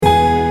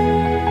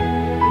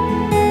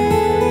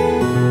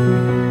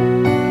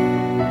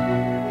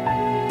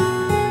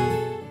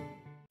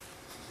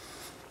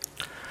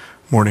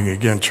Morning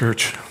again,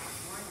 church.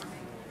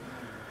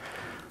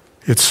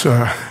 It's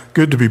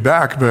good to be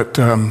back, but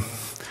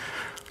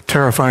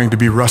terrifying to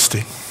be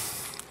rusty.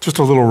 Just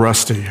a little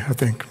rusty, I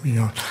think,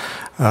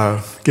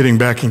 getting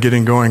back and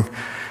getting going.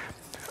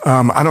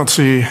 I don't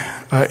see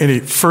any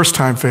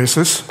first-time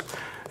faces,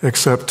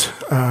 except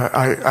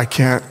I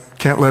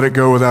can't let it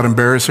go without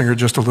embarrassing her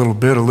just a little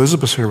bit.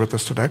 Elizabeth's here with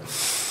us today.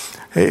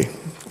 Hey,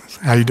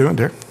 how you doing,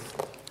 dear?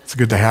 It's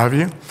good to have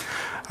you.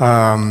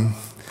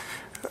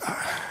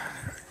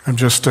 I'm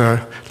just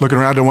looking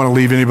around. I don't want to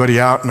leave anybody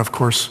out. And of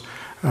course,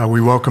 we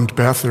welcomed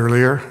Beth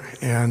earlier.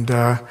 And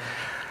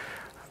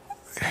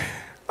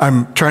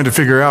I'm trying to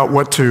figure out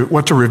what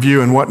to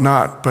review and what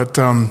not. But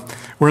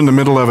we're in the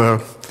middle of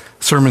a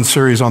sermon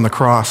series on the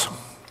cross.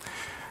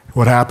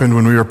 What happened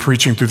when we were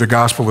preaching through the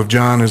Gospel of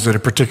John is that a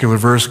particular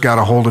verse got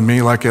a hold of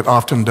me like it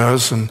often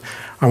does. And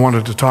I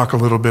wanted to talk a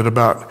little bit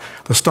about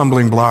the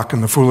stumbling block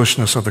and the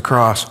foolishness of the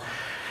cross.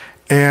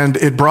 And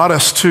it brought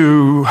us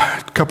to,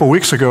 a couple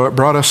weeks ago, it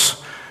brought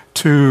us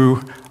to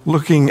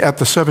looking at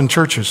the 7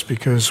 churches,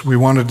 because I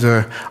wanted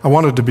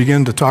to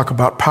begin to talk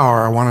about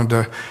power. I wanted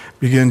to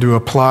begin to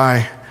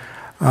apply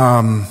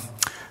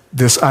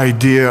this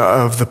idea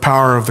of the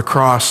power of the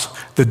cross,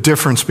 the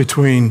difference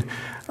between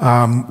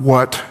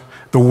what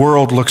the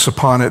world looks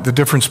upon it, the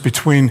difference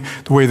between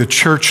the way the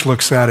church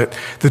looks at it,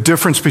 the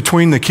difference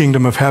between the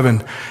kingdom of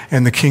heaven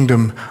and the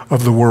kingdom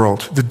of the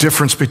world, the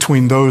difference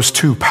between those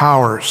two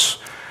powers,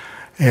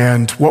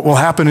 and what will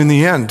happen in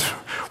the end,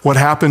 what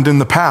happened in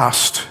the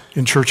past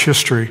in church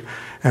history,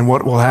 and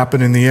what will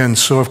happen in the end.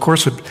 So, of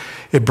course,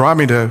 it brought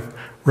me to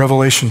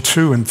Revelation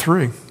 2 and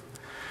 3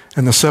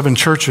 and the 7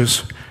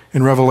 churches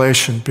in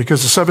Revelation,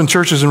 because the 7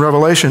 churches in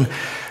Revelation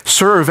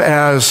serve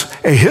as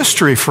a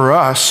history for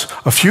us,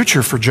 a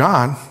future for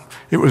John.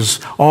 It was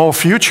all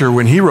future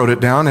when he wrote it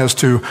down as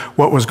to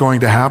what was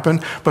going to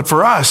happen. But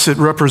for us, it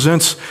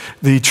represents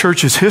the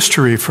church's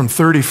history from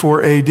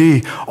 34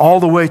 AD all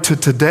the way to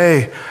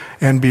today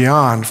and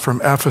beyond, from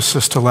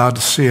Ephesus to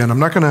Laodicea. And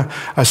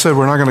I said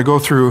we're not going to go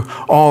through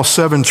all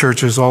 7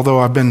 churches, although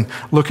I've been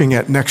looking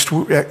at next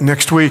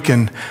week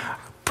and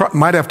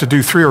might have to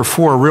do 3 or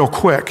 4 real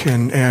quick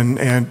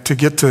and to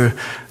get to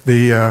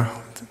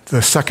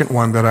the second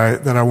one that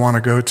I want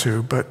to go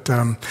to. But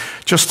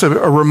just a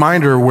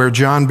reminder where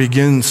John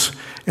begins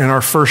in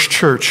our first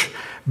church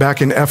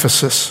back in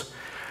Ephesus.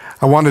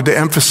 I wanted to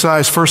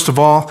emphasize, first of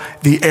all,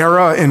 the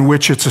era in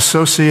which it's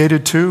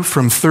associated to,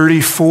 from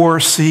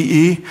 34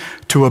 CE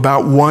to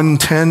about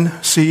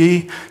 110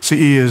 CE. CE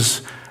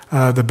is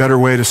the better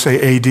way to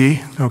say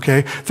AD,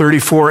 okay?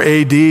 34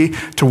 AD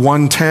to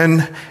 110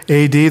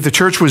 AD. The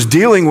church was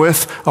dealing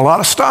with a lot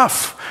of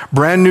stuff.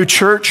 Brand new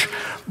church,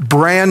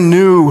 brand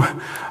new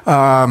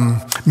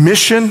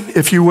mission,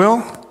 if you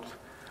will.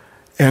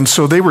 And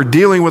so they were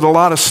dealing with a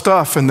lot of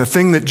stuff. And the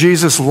thing that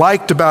Jesus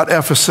liked about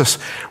Ephesus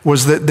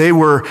was that they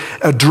were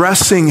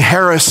addressing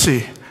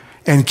heresy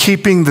and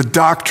keeping the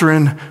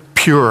doctrine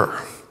pure.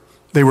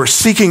 They were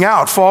seeking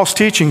out false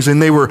teachings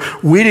and they were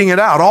weeding it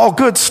out. All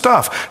good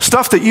stuff.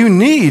 Stuff that you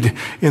need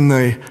in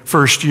the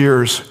first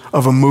years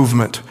of a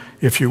movement,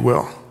 if you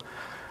will.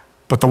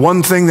 But the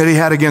one thing that he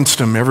had against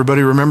them,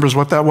 everybody remembers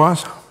what that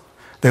was?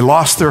 They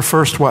lost their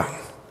first what?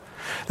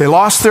 They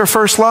lost their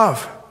first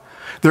love.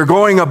 They're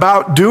going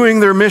about doing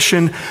their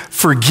mission,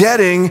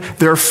 forgetting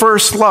their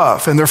first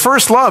love. And their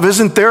first love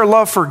isn't their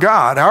love for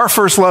God. Our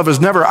first love is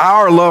never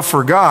our love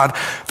for God.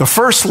 The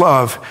first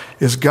love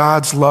is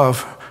God's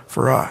love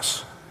for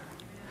us.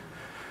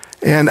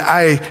 And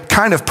I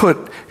kind of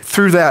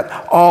threw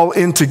that all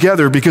in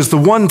together, because the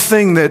one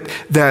thing that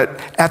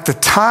at the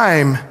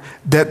time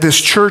that this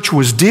church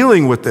was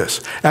dealing with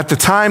this, at the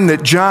time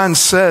that John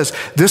says,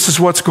 this is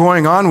what's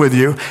going on with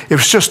you, it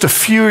was just a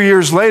few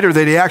years later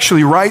that he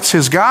actually writes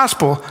his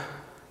gospel,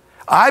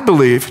 I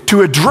believe,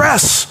 to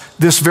address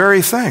this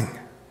very thing.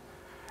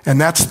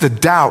 And that's the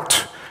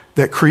doubt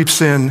that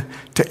creeps in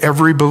to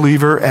every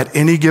believer at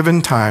any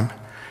given time.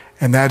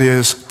 And that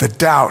is the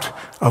doubt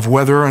of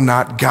whether or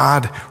not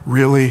God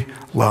really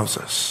loves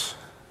us.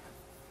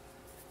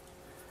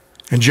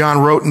 And John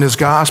wrote in his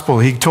gospel,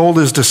 he told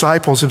his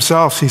disciples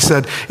himself, he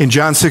said in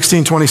John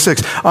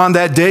 16:26, on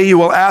that day you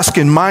will ask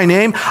in my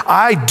name.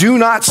 I do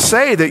not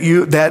say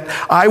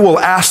that I will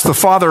ask the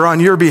Father on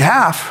your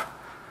behalf.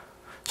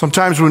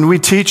 Sometimes when we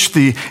teach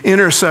the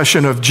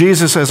intercession of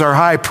Jesus as our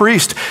high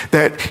priest,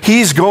 that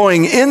he's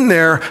going in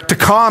there to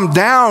calm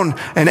down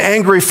an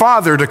angry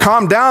father, to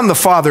calm down the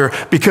father,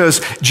 because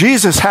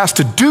Jesus has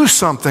to do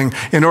something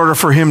in order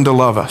for him to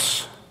love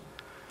us.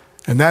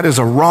 And that is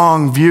a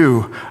wrong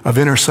view of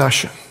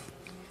intercession.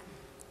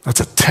 That's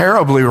a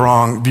terribly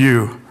wrong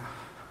view.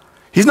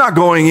 He's not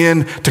going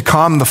in to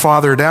calm the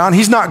Father down.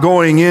 He's not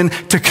going in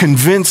to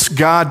convince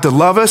God to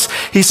love us.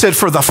 He said,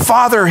 for the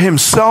Father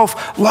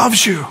himself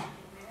loves you.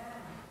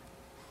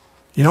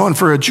 And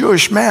for a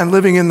Jewish man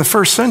living in the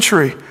first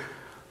century,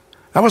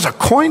 that was a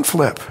coin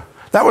flip.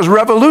 That was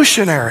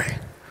revolutionary.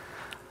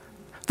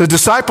 The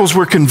disciples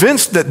were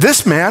convinced that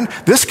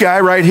this guy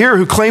right here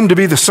who claimed to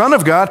be the Son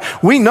of God,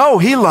 we know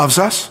he loves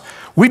us.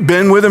 We've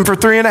been with him for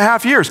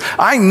 3.5 years.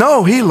 I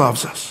know he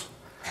loves us.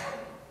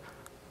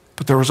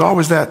 But there was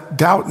always that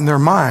doubt in their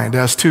mind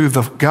as to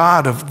the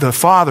God of the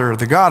Father,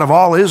 the God of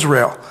all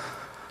Israel,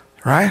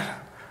 right?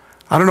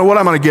 I don't know what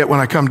I'm going to get when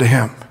I come to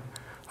him.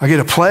 I get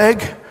a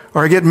plague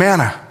or I get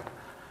manna.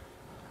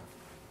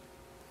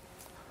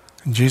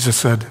 And Jesus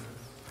said,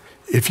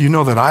 if you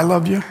know that I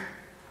love you,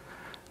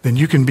 then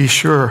you can be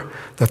sure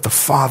that the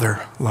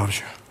Father loves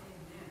you.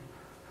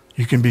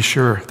 You can be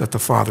sure that the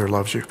Father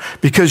loves you.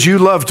 Because you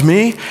loved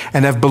me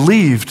and have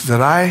believed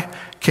that I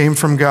came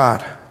from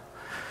God.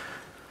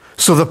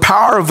 So the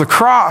power of the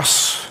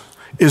cross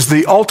is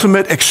the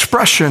ultimate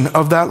expression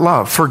of that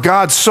love. For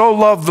God so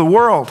loved the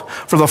world,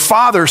 for the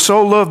Father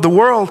so loved the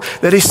world,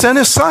 that he sent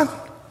his Son.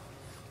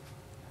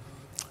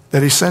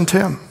 That he sent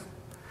him.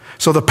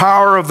 So the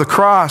power of the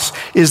cross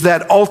is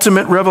that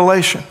ultimate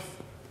revelation.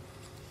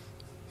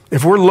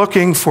 If we're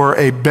looking for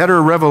a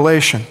better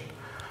revelation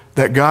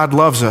that God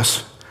loves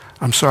us,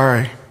 I'm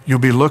sorry, you'll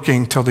be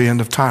looking till the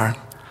end of time.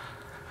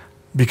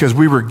 Because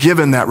we were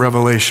given that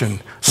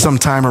revelation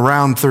sometime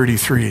around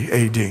 33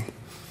 AD.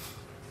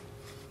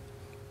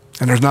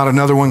 And there's not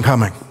another one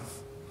coming.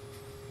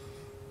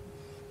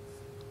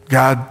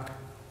 God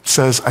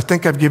says, I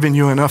think I've given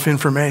you enough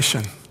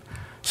information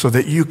so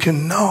that you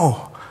can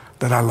know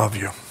that I love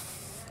you.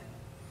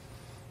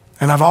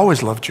 And I've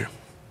always loved you.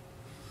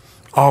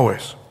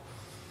 Always.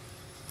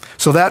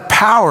 So that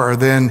power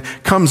then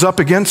comes up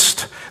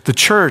against the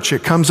church.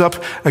 It comes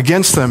up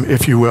against them,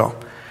 if you will.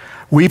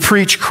 We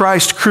preach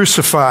Christ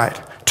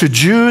crucified. To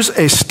Jews,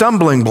 a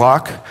stumbling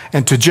block,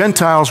 and to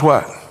Gentiles,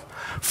 what?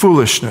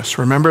 Foolishness.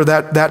 Remember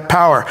that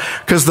power.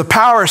 Because the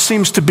power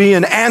seems to be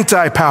an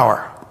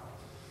anti-power.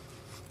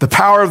 The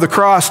power of the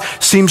cross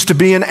seems to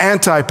be an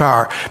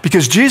anti-power.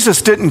 Because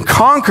Jesus didn't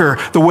conquer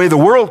the way the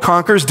world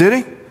conquers, did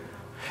he?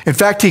 In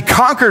fact, he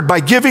conquered by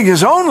giving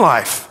his own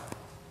life.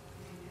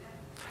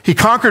 He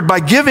conquered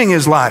by giving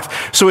his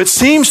life. So it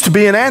seems to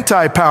be an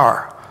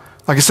anti-power.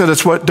 Like I said,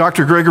 it's what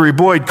Dr. Gregory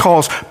Boyd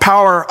calls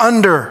power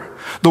under.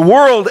 The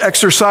world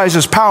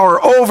exercises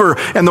power over,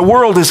 and the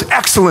world is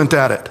excellent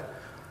at it.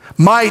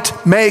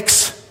 Might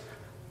makes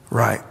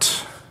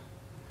right.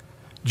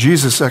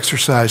 Jesus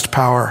exercised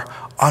power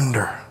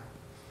under.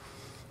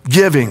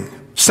 Giving,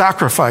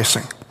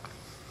 sacrificing.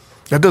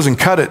 That doesn't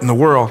cut it in the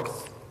world.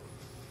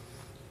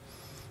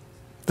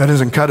 That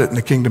doesn't cut it in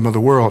the kingdom of the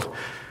world.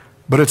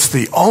 But it's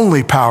the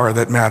only power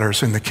that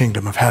matters in the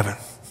kingdom of heaven.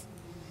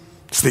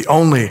 It's the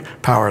only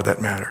power that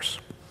matters.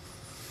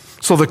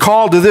 So the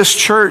call to this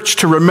church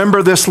to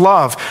remember this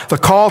love, the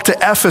call to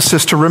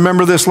Ephesus to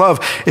remember this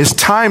love is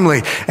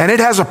timely. And it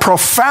has a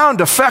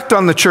profound effect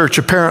on the church,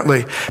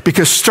 apparently,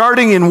 because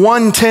starting in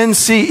 110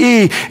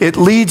 CE, it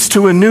leads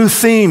to a new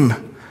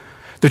theme.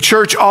 The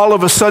church all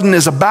of a sudden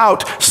is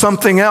about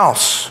something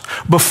else.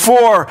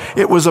 Before,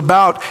 it was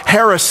about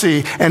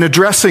heresy and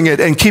addressing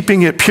it and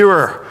keeping it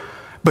pure.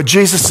 But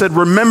Jesus said,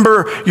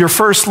 remember your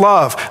first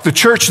love. The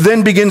church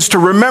then begins to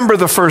remember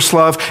the first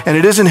love, and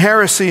it isn't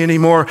heresy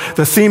anymore.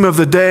 The theme of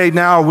the day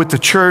now with the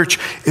church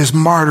is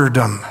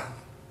martyrdom.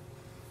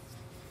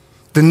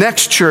 The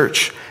next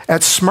church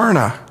at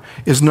Smyrna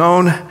is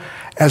known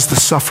as the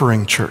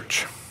suffering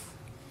church.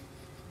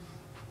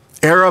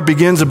 Era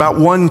begins about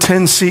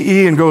 110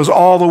 CE and goes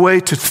all the way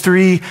to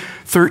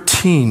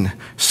 313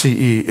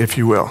 CE, if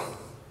you will.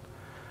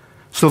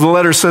 So the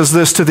letter says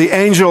this, to the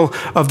angel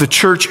of the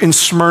church in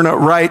Smyrna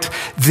write,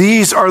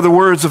 these are the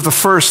words of the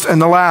first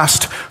and the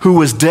last, who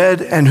was dead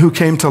and who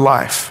came to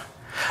life.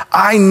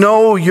 I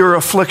know your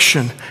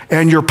affliction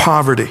and your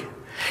poverty.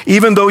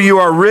 Even though you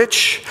are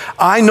rich,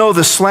 I know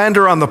the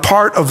slander on the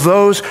part of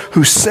those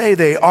who say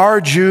they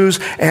are Jews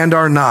and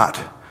are not,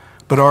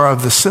 but are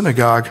of the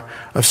synagogue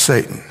of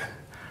Satan.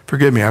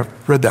 Forgive me, I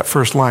read that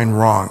first line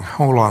wrong.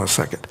 Hold on a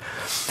second.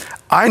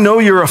 I know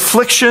your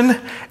affliction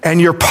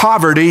and your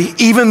poverty,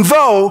 even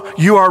though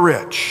you are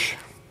rich.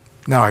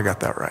 Now I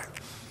got that right.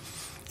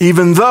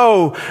 Even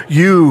though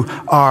you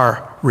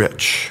are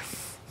rich.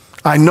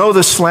 I know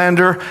the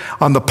slander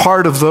on the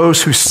part of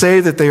those who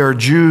say that they are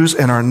Jews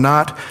and are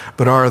not,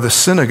 but are the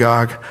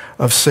synagogue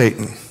of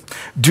Satan.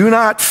 Do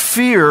not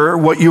fear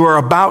what you are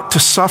about to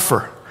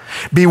suffer.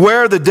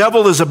 Beware, the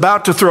devil is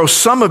about to throw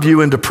some of you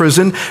into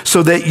prison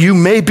so that you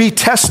may be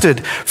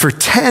tested. For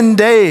 10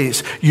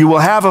 days you will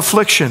have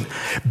affliction.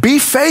 Be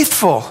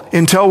faithful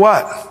until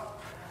what?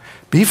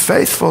 Be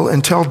faithful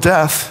until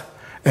death,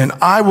 and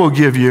I will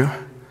give you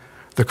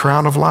the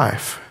crown of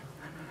life.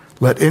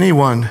 Let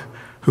anyone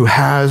who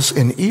has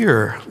an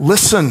ear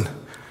listen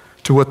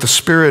to what the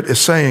Spirit is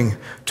saying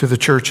to the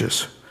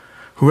churches.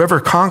 Whoever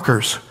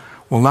conquers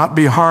will not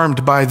be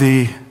harmed by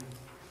the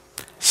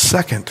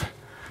second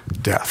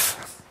death.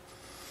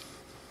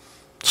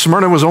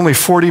 Smyrna was only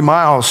 40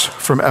 miles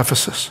from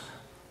Ephesus.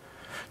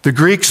 The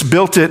Greeks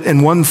built it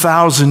in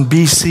 1000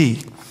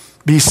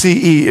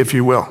 BCE, if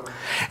you will.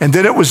 And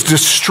then it was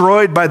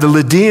destroyed by the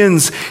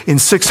Lydians in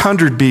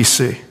 600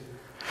 BC.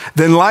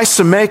 Then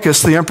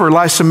Lysimachus, the emperor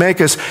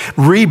Lysimachus,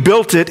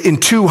 rebuilt it in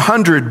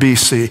 200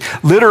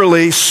 BC.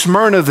 Literally,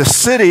 Smyrna, the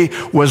city,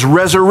 was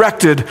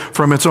resurrected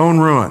from its own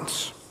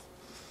ruins.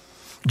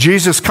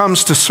 Jesus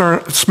comes to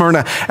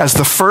Smyrna as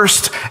the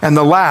first and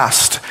the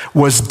last,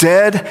 was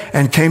dead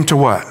and came to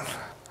what?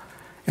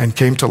 And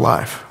came to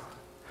life.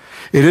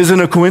 It isn't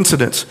a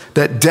coincidence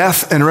that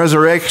death and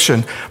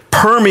resurrection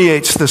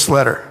permeates this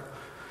letter.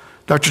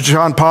 Dr.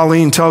 John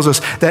Pauline tells us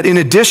that in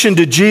addition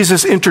to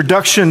Jesus'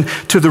 introduction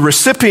to the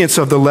recipients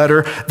of the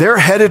letter, they're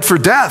headed for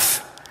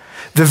death.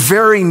 The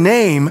very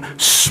name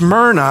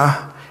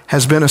Smyrna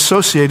has been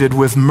associated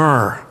with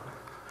myrrh,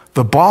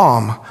 the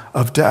balm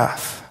of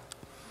death.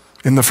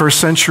 In the first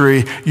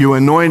century, you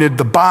anointed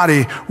the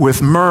body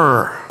with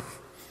myrrh.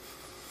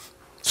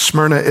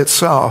 Smyrna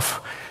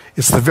itself,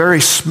 it's the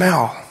very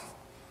smell.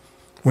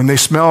 When they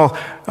smell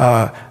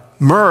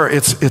myrrh,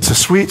 it's a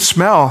sweet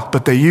smell,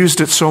 but they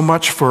used it so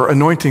much for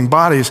anointing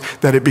bodies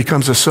that it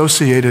becomes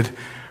associated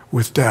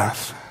with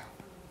death.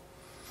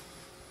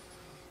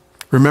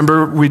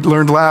 Remember, we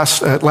learned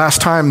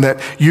last time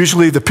that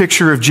usually the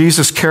picture of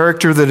Jesus'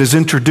 character that is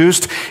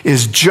introduced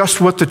is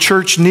just what the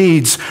church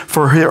needs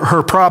for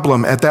her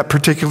problem at that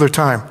particular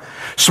time.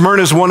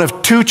 Smyrna is one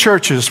of two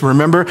churches,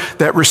 remember,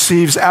 that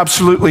receives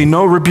absolutely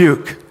no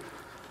rebuke.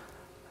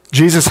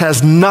 Jesus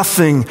has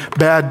nothing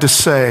bad to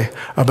say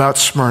about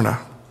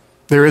Smyrna.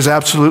 There is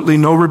absolutely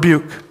no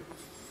rebuke.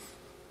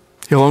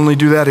 He'll only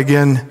do that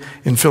again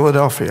in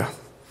Philadelphia.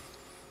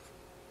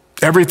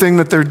 Everything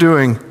that they're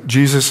doing,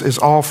 Jesus is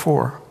all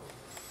for.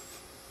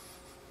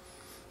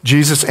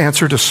 Jesus'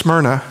 answer to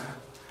Smyrna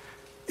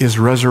is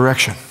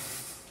resurrection.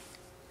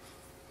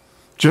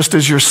 Just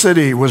as your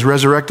city was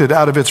resurrected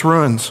out of its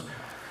ruins,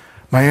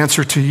 my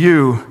answer to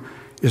you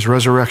is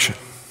resurrection.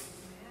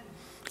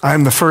 I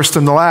am the first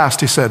and the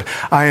last, he said.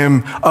 I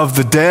am of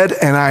the dead,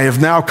 and I have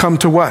now come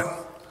to what?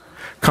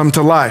 Come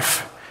to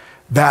life.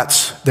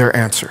 That's their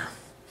answer.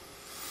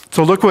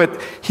 So look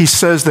what he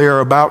says they are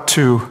about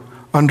to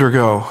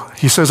undergo.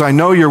 He says, I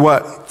know your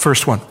what?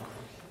 First one.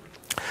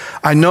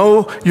 I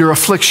know your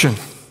affliction.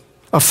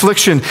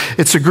 Affliction,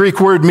 it's a Greek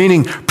word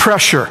meaning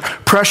pressure.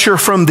 Pressure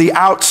from the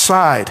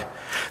outside.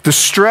 The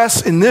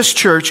stress in this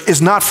church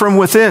is not from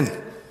within.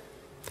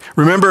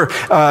 Remember,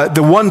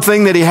 the one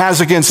thing that he has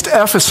against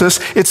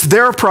Ephesus, it's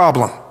their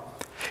problem.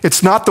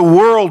 It's not the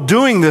world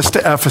doing this to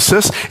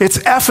Ephesus. It's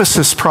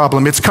Ephesus'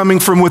 problem. It's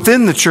coming from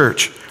within the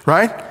church,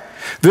 right?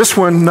 This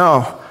one,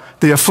 no.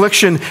 The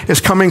affliction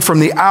is coming from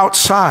the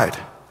outside,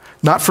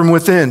 not from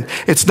within.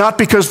 It's not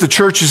because the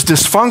church is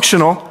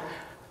dysfunctional.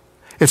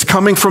 It's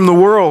coming from the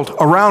world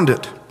around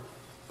it.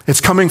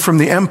 It's coming from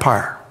the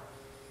empire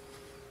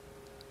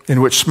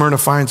in which Smyrna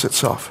finds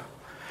itself.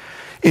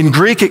 In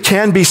Greek, it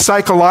can be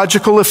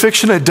psychological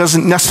affliction. It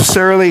doesn't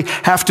necessarily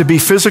have to be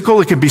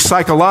physical. It could be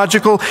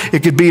psychological.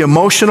 It could be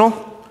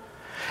emotional.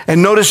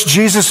 And notice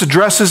Jesus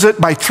addresses it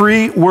by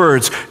 3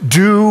 words.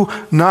 Do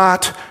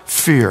not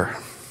fear.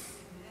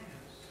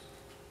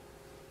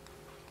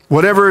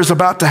 Whatever is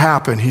about to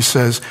happen, he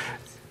says,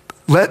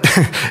 let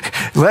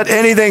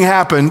anything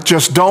happen,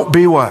 just don't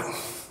be what?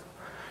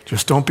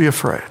 Just don't be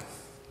afraid.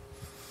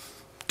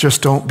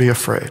 Just don't be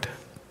afraid.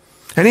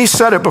 And he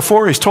said it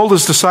before. He's told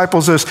his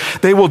disciples this.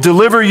 They will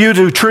deliver you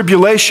to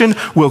tribulation,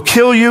 will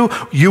kill you.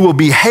 You will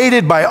be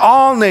hated by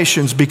all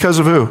nations because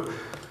of who?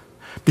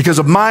 Because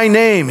of my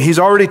name. He's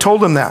already told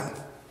them that.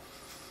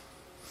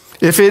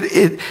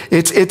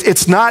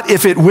 It's not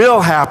if it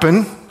will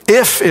happen.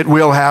 If it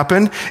will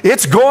happen,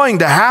 it's going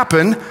to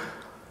happen.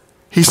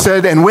 He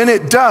said, and when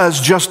it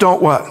does, just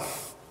don't what?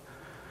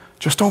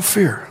 Just don't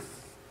fear.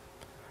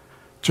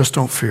 Just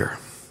don't fear.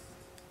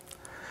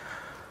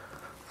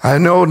 I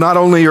know not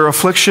only your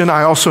affliction,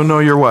 I also know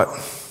your what?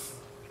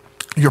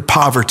 Your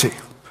poverty.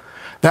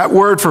 That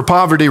word for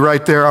poverty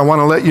right there, I want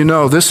to let you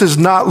know, this is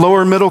not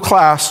lower middle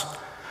class.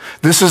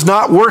 This is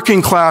not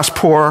working class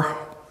poor.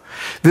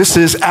 This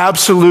is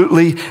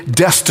absolutely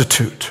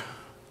destitute.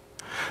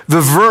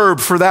 The verb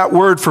for that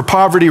word for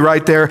poverty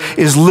right there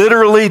is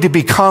literally to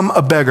become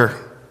a beggar.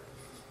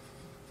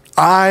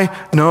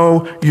 I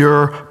know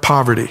your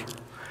poverty.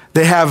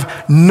 They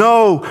have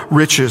no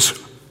riches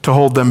to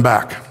hold them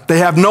back. They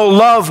have no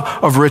love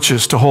of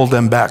riches to hold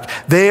them back.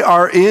 They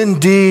are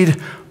indeed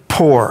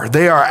poor.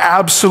 They are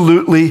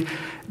absolutely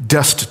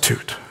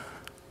destitute.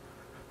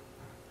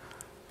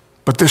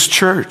 But this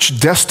church,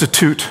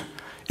 destitute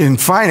in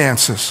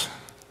finances,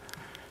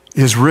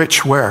 is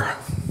rich where?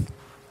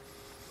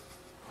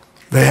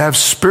 They have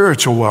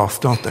spiritual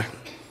wealth, don't they?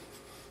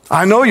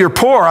 I know you're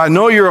poor. I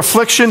know your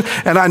affliction,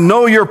 and I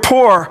know you're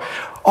poor,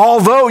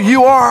 although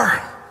you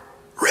are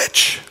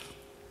rich.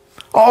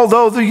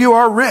 Although you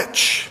are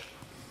rich.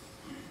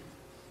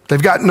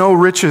 They've got no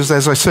riches,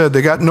 as I said,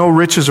 they got no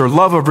riches or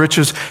love of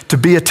riches to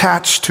be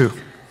attached to.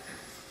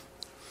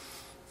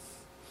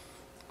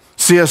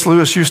 C.S.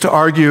 Lewis used to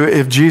argue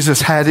if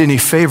Jesus had any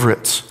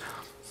favorites.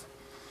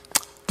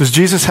 Does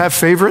Jesus have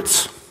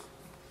favorites?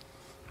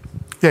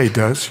 Yeah, he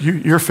does.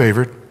 Your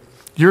favorite.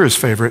 You're his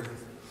favorite.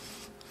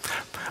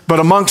 But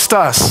amongst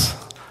us,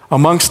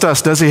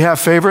 does he have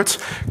favorites?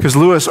 Because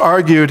Lewis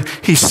argued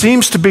he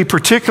seems to be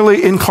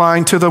particularly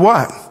inclined to the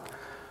what?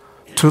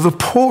 To the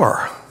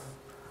poor.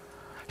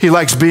 He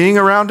likes being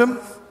around them.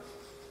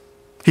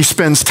 He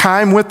spends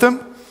time with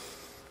them.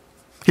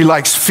 He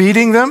likes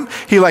feeding them.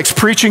 He likes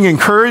preaching,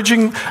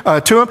 encouraging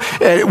to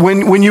them.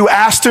 When you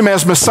asked him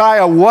as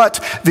Messiah what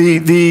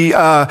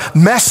the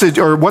message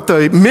or what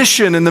the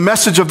mission and the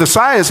message of the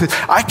Messiah is,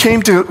 I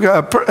came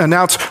to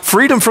announce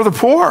freedom for the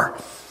poor,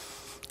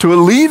 to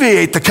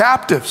alleviate the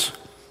captives.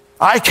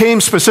 I came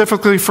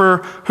specifically for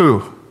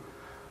who?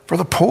 For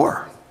the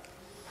poor.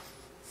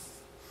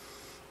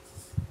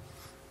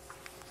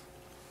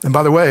 And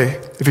by the way,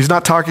 if he's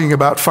not talking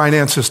about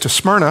finances to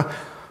Smyrna,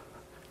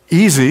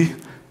 easy.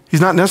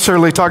 He's not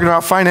necessarily talking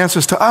about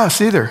finances to us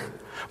either.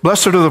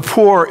 Blessed are the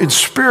poor in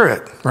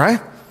spirit,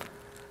 right?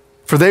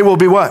 For they will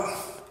be what?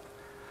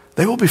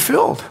 They will be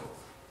filled.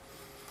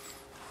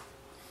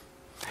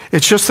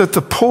 It's just that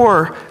the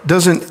poor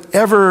doesn't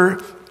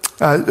ever,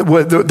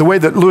 the way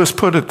that Lewis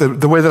put it,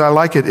 the way that I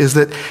like it, is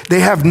that they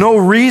have no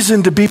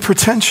reason to be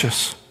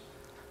pretentious.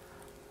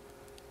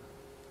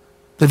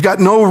 They've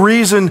got no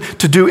reason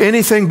to do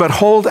anything but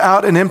hold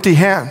out an empty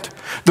hand.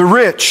 The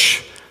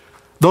rich,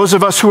 those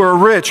of us who are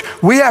rich,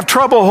 we have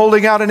trouble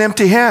holding out an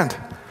empty hand.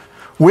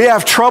 We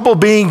have trouble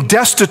being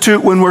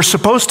destitute when we're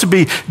supposed to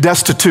be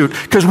destitute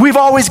because we've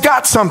always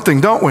got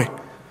something, don't we?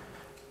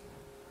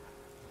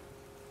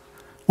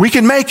 We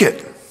can make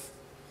it.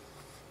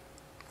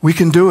 We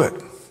can do it.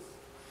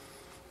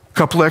 A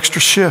couple extra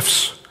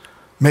shifts,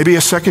 maybe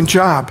a second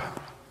job,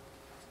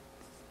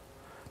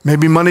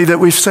 maybe money that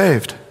we've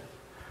saved.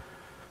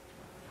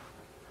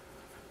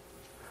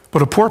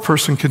 But a poor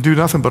person can do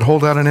nothing but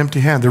hold out an empty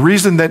hand. The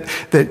reason that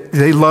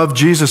they love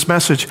Jesus'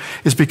 message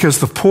is because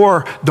the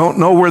poor don't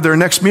know where their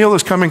next meal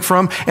is coming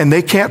from and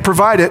they can't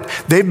provide it.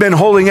 They've been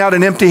holding out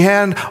an empty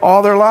hand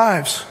all their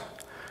lives.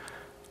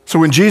 So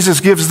when Jesus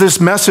gives this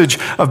message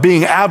of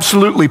being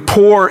absolutely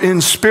poor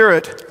in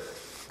spirit,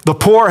 the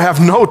poor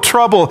have no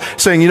trouble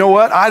saying, you know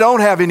what? I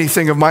don't have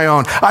anything of my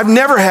own. I've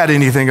never had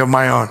anything of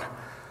my own.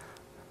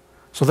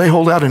 So they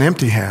hold out an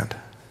empty hand.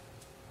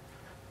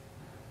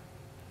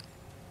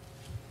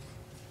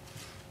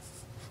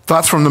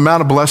 Thoughts from the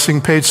Mount of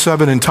Blessing, page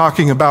 7, in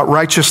talking about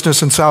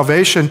righteousness and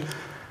salvation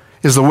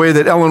is the way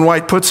that Ellen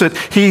White puts it.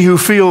 He who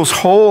feels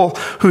whole,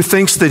 who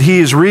thinks that he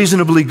is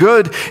reasonably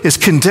good, is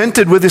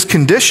contented with his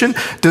condition,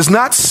 does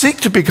not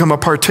seek to become a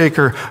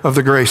partaker of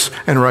the grace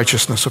and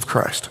righteousness of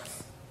Christ.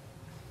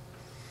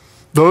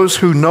 Those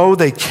who know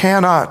they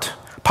cannot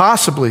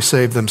possibly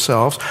save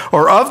themselves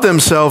or of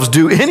themselves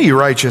do any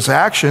righteous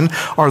action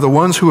are the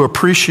ones who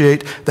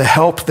appreciate the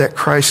help that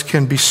Christ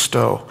can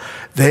bestow.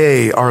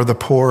 They are the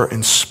poor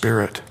in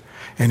spirit,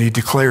 and he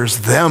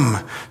declares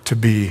them to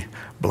be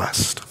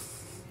blessed.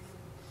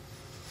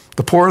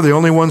 The poor are the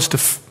only ones to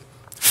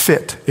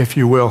fit, if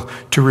you will,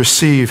 to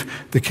receive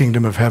the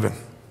kingdom of heaven.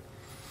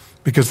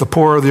 Because the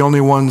poor are the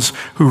only ones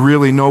who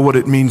really know what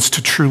it means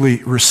to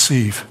truly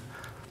receive.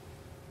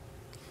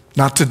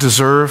 Not to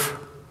deserve,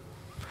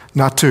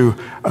 not to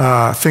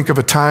think of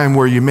a time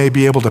where you may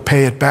be able to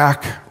pay it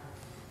back.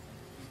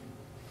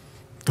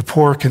 The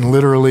poor can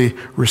literally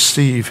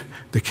receive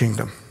the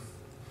kingdom.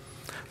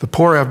 The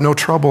poor have no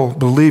trouble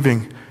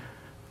believing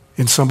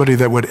in somebody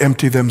that would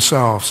empty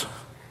themselves,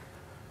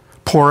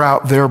 pour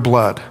out their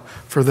blood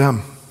for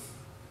them.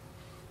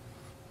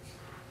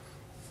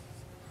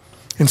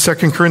 In 2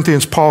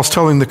 Corinthians, Paul's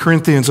telling the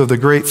Corinthians of the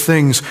great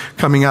things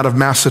coming out of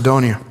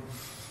Macedonia.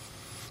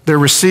 They're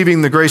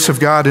receiving the grace of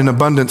God in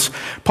abundance.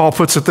 Paul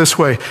puts it this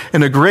way: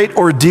 in a great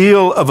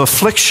ordeal of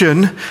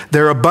affliction,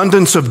 their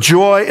abundance of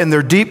joy and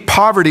their deep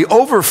poverty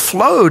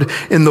overflowed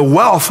in the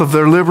wealth of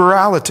their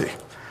liberality.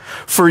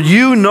 For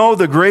you know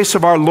the grace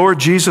of our Lord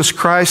Jesus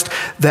Christ,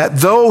 that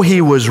though he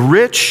was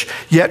rich,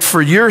 yet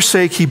for your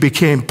sake he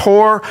became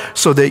poor,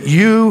 so that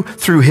you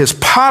through his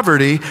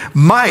poverty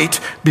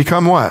might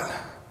become what?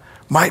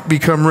 Might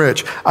become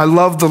rich. I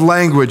love the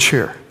language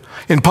here.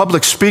 In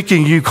public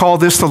speaking, you call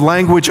this the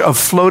language of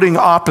floating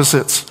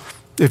opposites,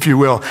 if you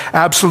will,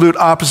 absolute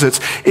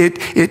opposites.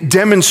 It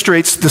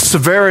demonstrates the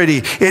severity.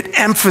 It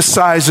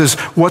emphasizes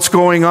what's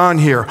going on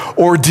here.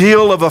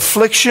 Ordeal of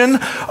affliction,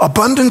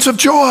 abundance of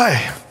joy.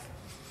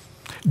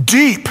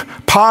 Deep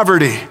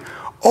poverty,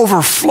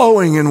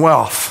 overflowing in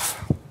wealth.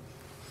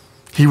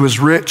 He was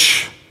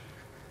rich.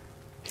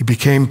 He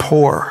became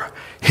poor.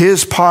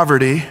 His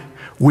poverty,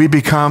 we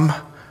become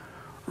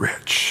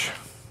rich.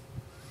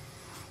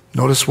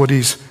 Notice what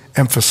he's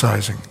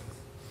emphasizing.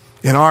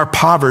 In our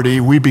poverty,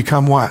 we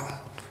become what?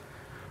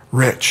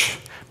 Rich.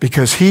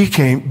 Because he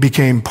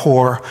became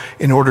poor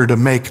in order to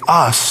make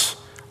us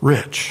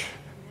rich.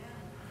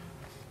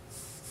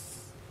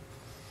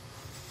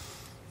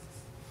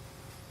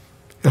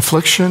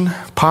 Affliction,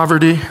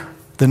 poverty,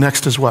 the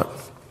next is what?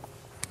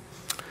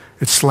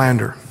 It's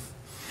slander.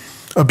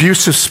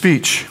 Abusive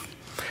speech,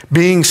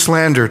 being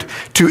slandered,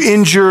 to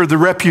injure the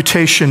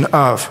reputation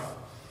of.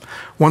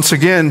 Once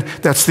again,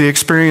 that's the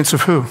experience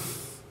of who?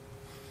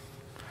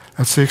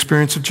 That's the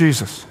experience of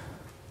Jesus.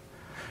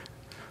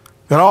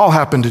 That all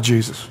happened to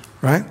Jesus,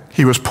 right?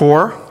 He was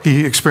poor.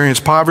 He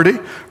experienced poverty,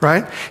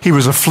 right? He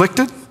was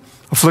afflicted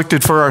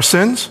for our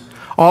sins,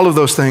 all of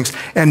those things.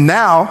 And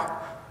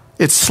now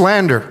it's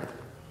slander.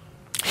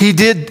 He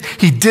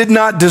did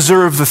not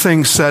deserve the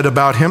things said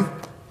about him.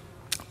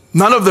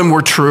 None of them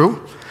were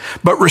true,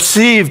 but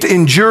received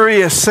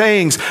injurious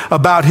sayings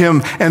about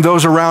him and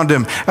those around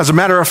him. As a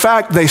matter of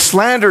fact, they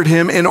slandered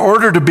him in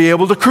order to be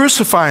able to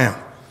crucify him.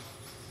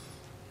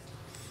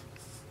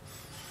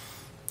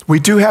 We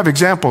do have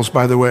examples,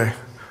 by the way,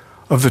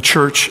 of the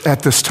church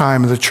at this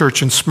time, the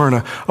church in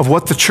Smyrna, of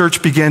what the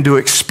church began to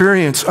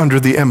experience under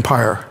the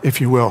empire,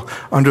 if you will,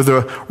 under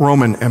the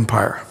Roman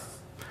Empire.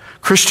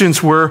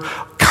 Christians were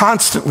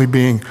constantly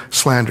being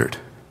slandered.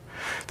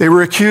 They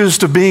were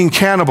accused of being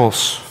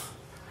cannibals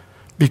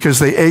because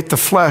they ate the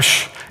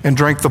flesh and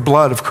drank the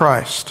blood of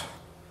Christ.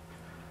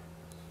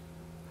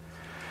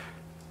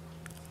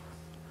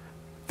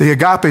 The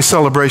agape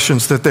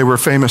celebrations that they were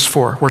famous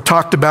for were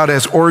talked about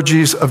as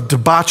orgies of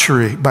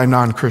debauchery by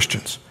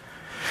non-Christians.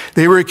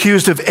 They were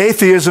accused of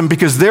atheism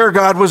because their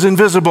God was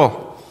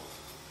invisible.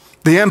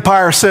 The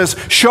empire says,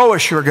 show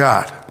us your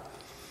God.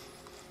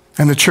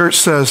 And the church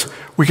says,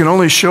 we can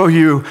only show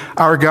you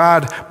our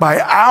God by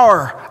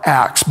our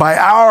acts, by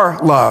our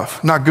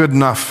love. Not good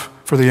enough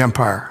for the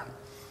empire.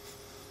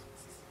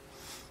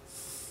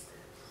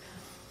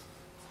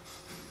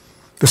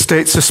 The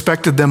state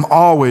suspected them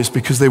always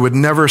because they would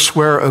never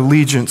swear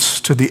allegiance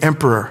to the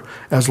emperor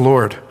as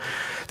Lord.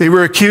 They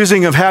were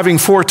accusing of having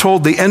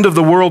foretold the end of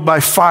the world by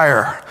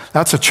fire.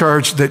 That's a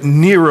charge that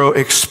Nero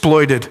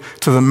exploited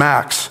to the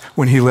max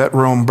when he let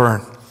Rome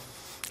burn.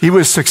 He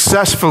was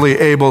successfully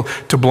able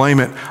to blame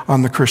it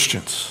on the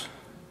Christians.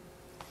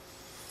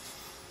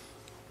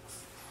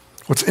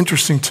 What's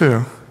interesting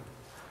too,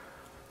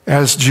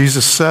 as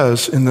Jesus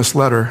says in this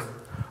letter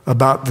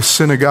about the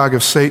synagogue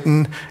of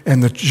Satan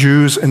and the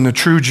Jews and the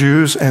true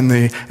Jews and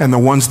the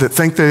ones that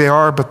think they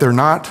are but they're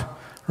not,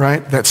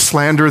 right? That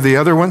slander the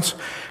other ones.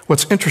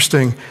 What's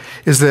interesting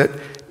is that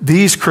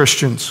these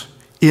Christians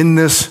in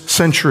this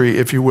century,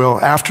 if you will,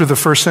 after the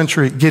first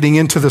century, getting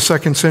into the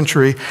second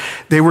century,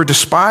 they were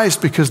despised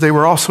because they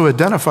were also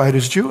identified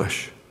as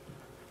Jewish.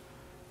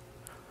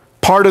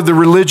 Part of the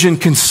religion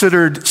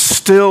considered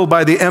still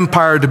by the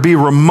empire to be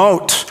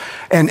remote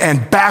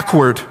and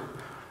backward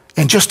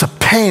and just a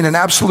pain, an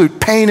absolute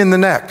pain in the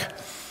neck.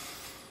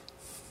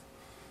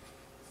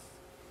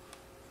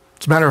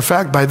 As a matter of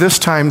fact, by this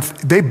time,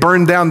 they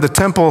burned down the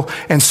temple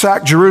and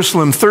sacked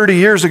Jerusalem 30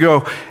 years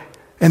ago,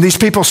 and these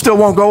people still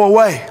won't go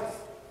away.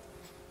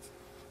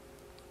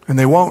 And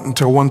they won't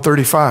until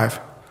 135,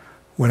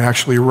 when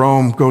actually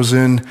Rome goes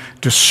in,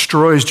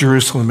 destroys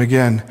Jerusalem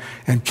again,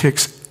 and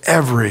kicks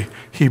every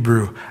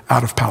Hebrew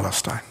out of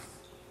Palestine.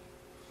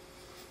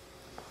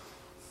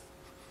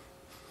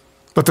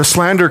 But the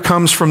slander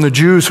comes from the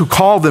Jews who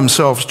call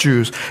themselves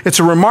Jews. It's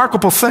a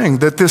remarkable thing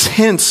that this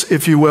hints,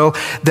 if you will,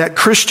 that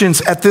Christians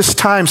at this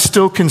time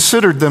still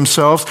considered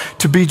themselves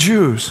to be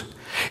Jews,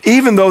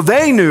 even though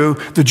they knew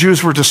the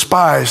Jews were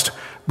despised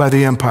by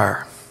the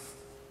empire.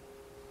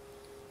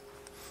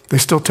 They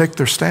still take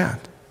their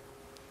stand.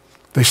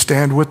 They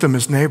stand with them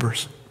as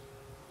neighbors.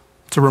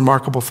 It's a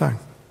remarkable thing.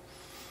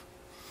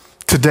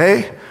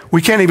 Today,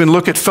 we can't even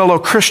look at fellow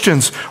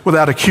Christians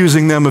without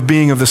accusing them of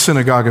being of the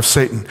synagogue of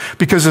Satan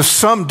because of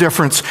some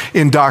difference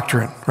in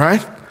doctrine,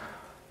 right?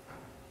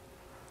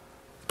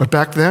 But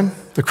back then,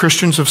 the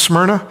Christians of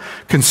Smyrna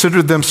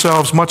considered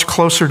themselves much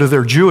closer to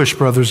their Jewish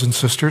brothers and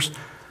sisters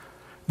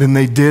than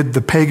they did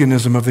the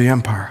paganism of the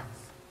empire.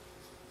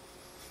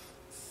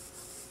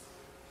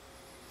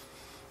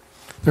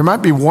 There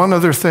might be one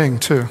other thing,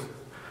 too,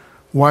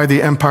 why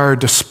the empire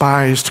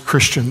despised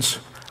Christians,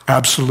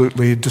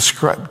 absolutely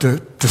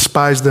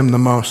despised them the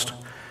most.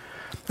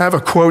 I have a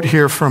quote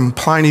here from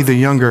Pliny the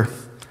Younger.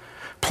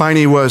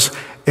 Pliny was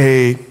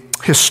a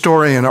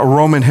historian, a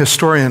Roman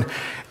historian,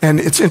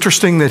 and it's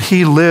interesting that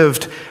he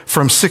lived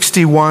from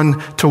 61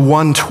 to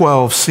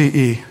 112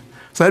 CE.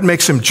 So that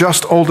makes him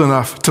just old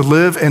enough to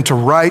live and to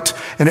write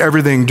and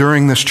everything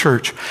during this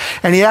church.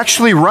 And he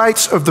actually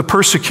writes of the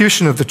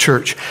persecution of the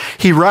church.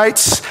 He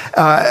writes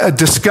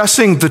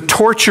discussing the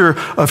torture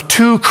of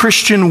 2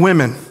 Christian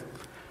women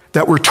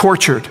that were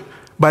tortured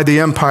by the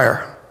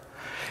empire.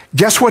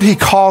 Guess what he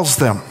calls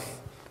them?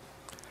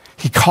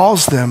 He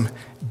calls them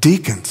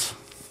deacons.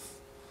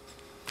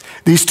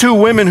 These 2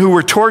 women who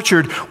were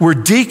tortured were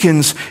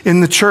deacons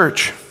in the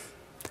church.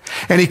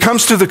 And he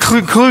comes to the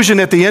conclusion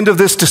at the end of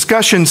this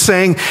discussion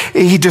saying,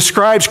 he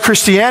describes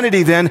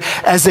Christianity then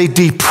as a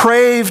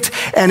depraved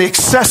and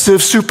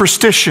excessive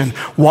superstition.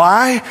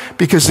 Why?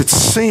 Because it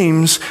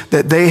seems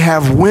that they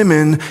have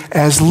women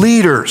as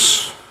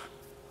leaders.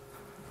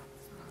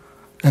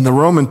 And the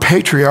Roman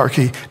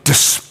patriarchy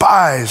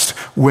despised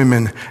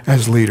women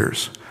as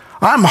leaders.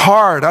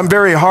 I'm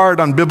very hard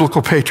on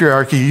biblical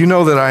patriarchy. You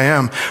know that I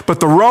am.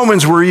 But the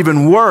Romans were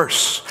even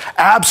worse,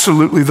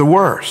 absolutely the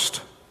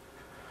worst.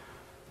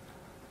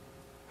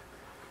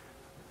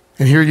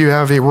 And here you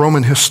have a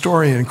Roman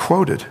historian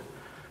quoted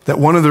that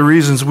one of the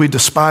reasons we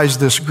despise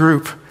this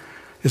group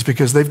is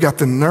because they've got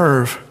the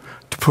nerve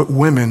to put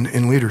women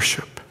in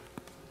leadership.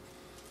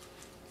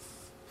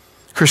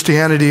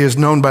 Christianity is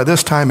known by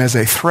this time as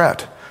a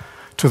threat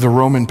to the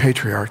Roman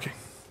patriarchy.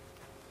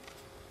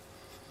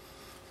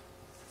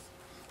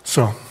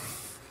 So,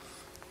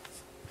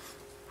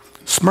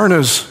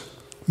 Smyrna's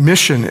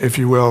mission, if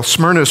you will,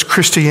 Smyrna's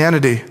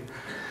Christianity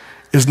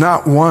is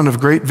not one of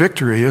great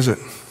victory, is it?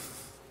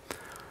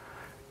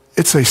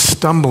 It's a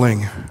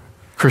stumbling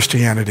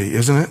Christianity,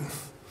 isn't it?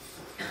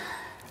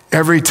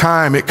 Every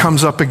time it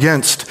comes up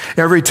against,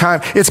 every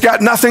time, it's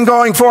got nothing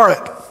going for it.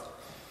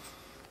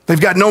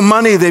 They've got no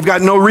money, they've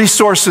got no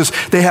resources,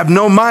 they have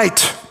no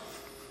might.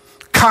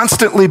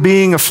 Constantly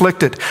being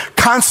afflicted,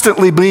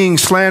 constantly being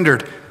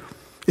slandered.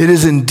 It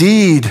is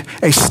indeed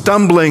a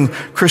stumbling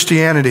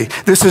Christianity.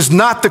 This is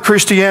not the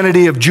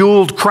Christianity of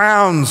jeweled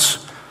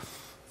crowns.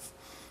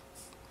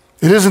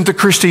 It isn't the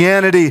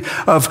Christianity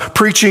of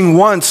preaching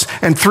once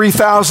and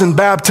 3,000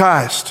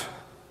 baptized.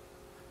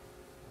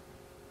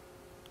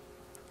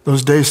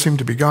 Those days seem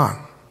to be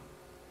gone.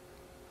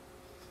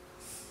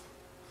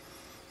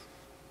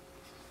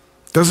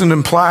 Doesn't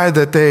imply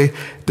that they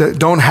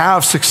don't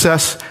have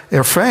success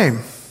or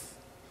fame.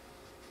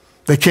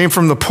 They came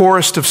from the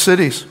poorest of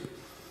cities.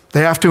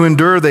 They have to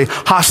endure the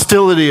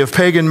hostility of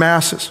pagan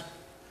masses.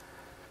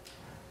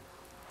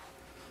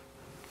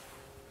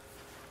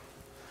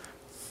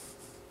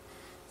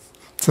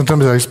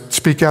 Sometimes I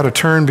speak out of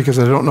turn because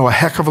I don't know a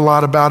heck of a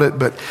lot about it,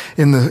 but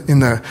in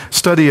the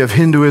study of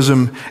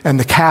Hinduism and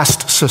the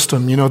caste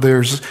system,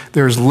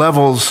 there's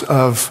levels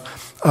of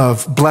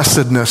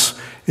blessedness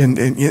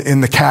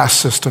in the caste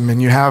system,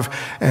 and you have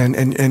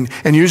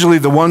and usually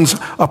the ones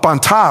up on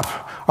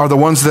top are the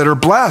ones that are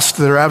blessed,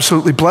 that are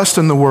absolutely blessed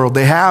in the world.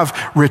 They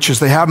have riches,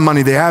 they have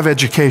money, they have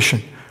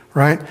education,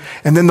 right?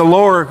 And then the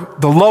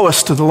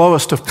lowest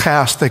of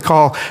caste, they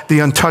call the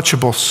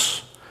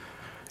untouchables.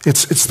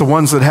 It's the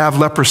ones that have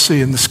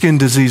leprosy and the skin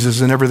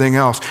diseases and everything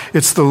else.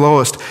 It's the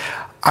lowest.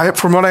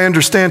 From what I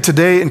understand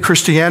today in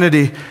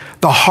Christianity,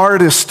 the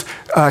hardest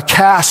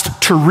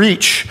caste to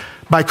reach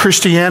by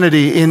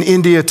Christianity in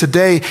India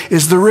today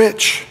is the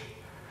rich.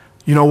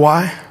 You know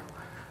why?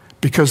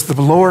 Because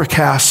the lower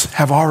castes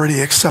have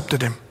already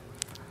accepted him.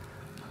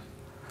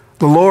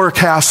 The lower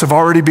castes have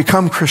already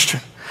become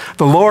Christian.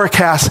 The lower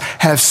castes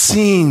have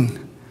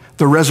seen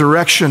the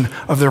resurrection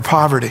of their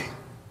poverty.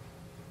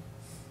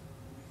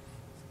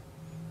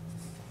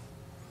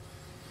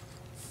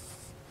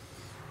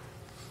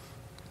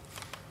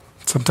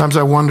 Sometimes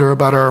I wonder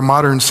about our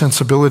modern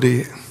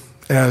sensibility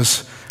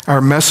as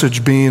our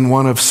message being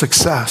one of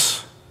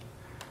success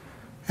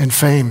and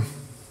fame.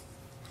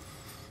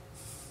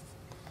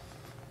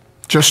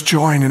 Just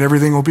join and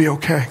everything will be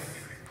okay.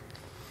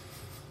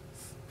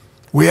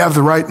 We have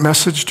the right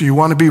message. Do you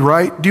want to be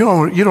right? You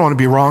don't want to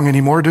be wrong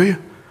anymore, do you?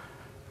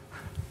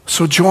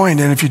 So join,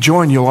 and if you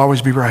join, you'll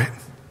always be right.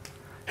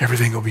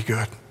 Everything will be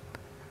good.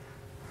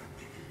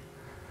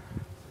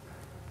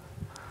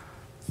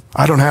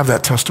 I don't have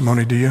that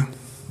testimony, do you?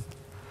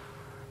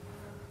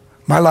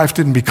 My life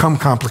didn't become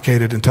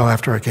complicated until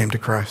after I came to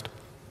Christ.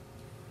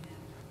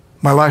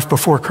 My life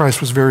before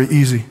Christ was very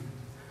easy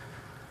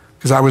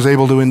because I was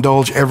able to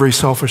indulge every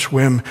selfish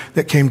whim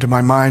that came to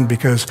my mind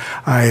because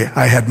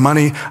I had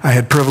money, I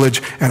had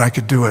privilege, and I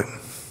could do it.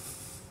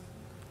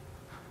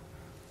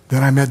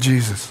 Then I met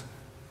Jesus.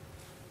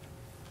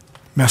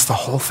 Messed the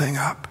whole thing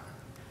up.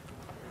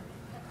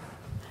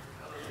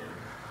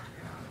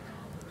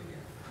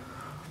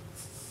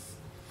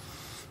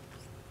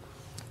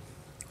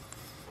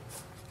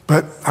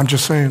 But I'm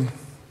just saying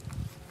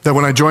that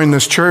when I joined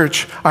this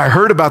church, I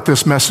heard about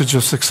this message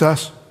of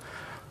success,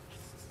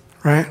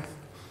 right?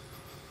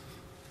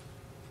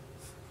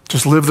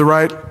 Just live the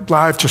right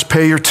life, just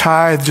pay your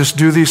tithe, just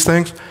do these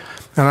things.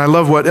 And I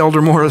love what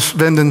Elder Morris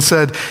Venden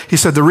said. He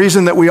said, the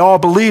reason that we all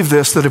believe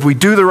this, that if we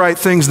do the right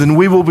things, then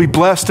we will be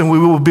blessed and we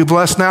will be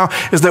blessed now,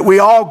 is that we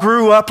all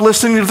grew up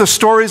listening to the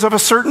stories of a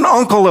certain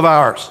uncle of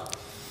ours.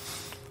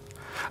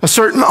 A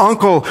certain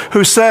uncle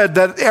who said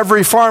that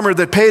every farmer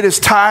that paid his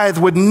tithe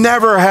would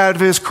never have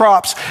his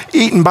crops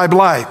eaten by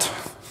blight.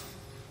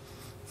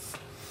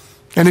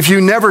 And if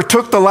you never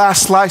took the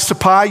last slice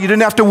of pie, you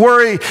didn't have to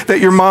worry that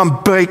your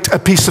mom baked a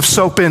piece of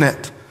soap in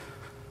it.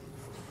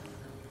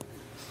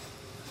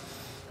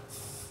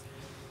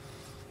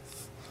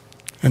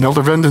 And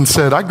Elder Venden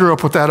said, I grew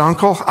up with that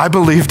uncle. I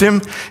believed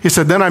him. He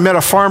said, then I met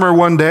a farmer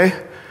one day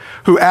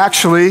who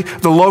actually,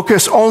 the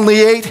locusts only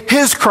ate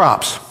his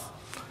crops.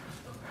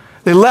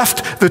 They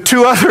left the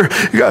two other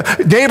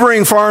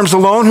neighboring farms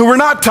alone who were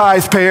not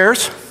tithe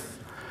payers,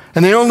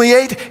 and they only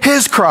ate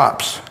his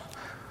crops.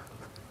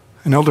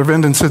 And Elder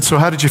Venden said, so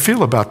how did you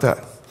feel about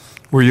that?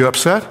 Were you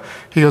upset?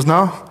 He goes,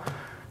 no.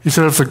 He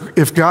said,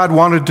 if God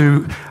wanted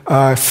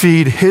to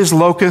feed his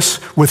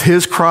locusts with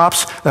his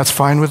crops, that's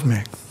fine with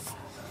me.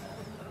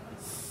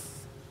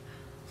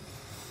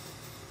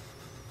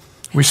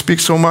 We speak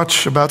so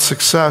much about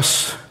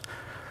success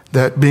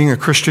that being a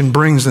Christian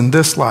brings in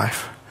this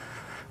life.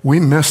 We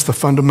miss the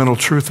fundamental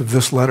truth of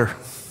this letter.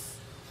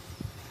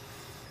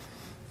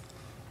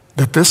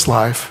 That this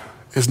life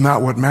is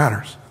not what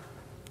matters.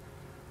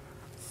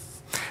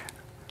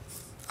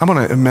 I'm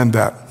going to amend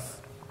that.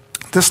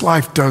 This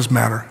life does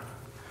matter.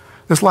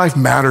 This life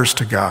matters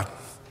to God.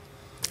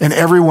 And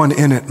everyone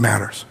in it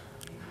matters.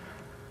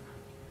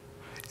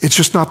 It's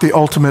just not the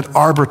ultimate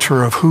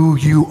arbiter of who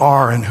you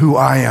are and who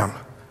I am.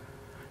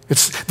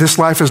 This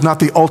life is not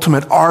the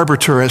ultimate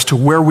arbiter as to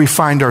where we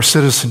find our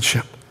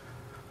citizenship.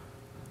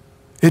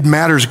 It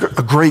matters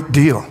a great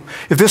deal.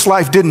 If this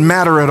life didn't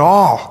matter at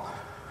all,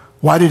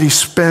 why did he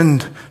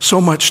spend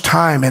so much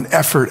time and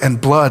effort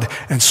and blood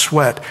and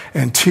sweat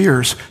and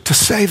tears to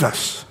save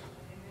us?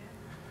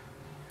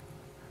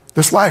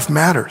 This life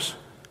matters,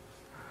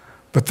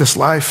 but this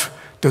life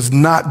does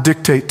not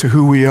dictate to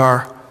who we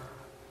are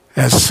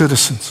as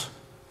citizens.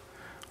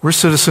 We're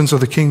citizens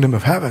of the kingdom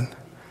of heaven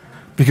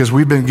because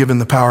we've been given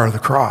the power of the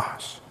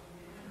cross.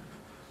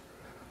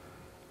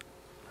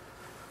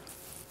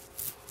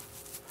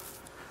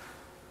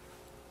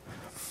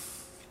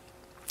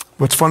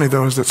 What's funny,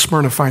 though, is that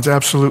Smyrna finds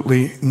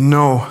absolutely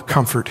no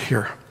comfort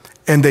here,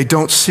 and they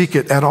don't seek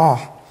it at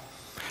all.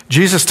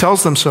 Jesus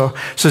tells them so.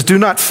 He says, do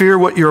not fear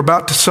what you're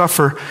about to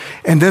suffer.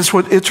 And that's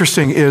what's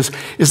interesting is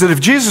that if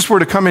Jesus were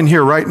to come in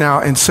here right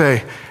now and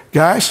say,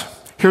 guys,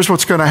 here's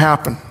what's going to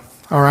happen,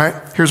 all right?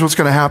 Here's what's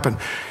going to happen.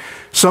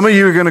 Some of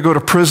you are going to go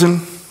to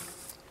prison.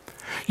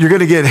 You're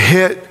going to get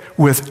hit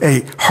with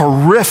a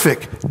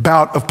horrific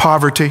bout of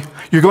poverty.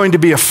 You're going to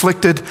be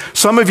afflicted.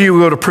 Some of you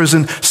will go to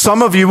prison.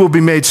 Some of you will be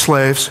made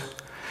slaves.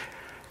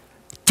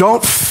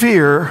 Don't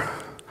fear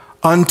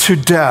unto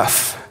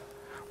death.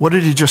 What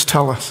did he just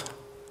tell us?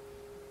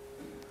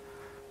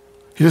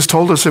 He just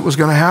told us it was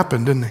going to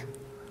happen, didn't he?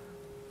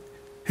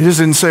 He just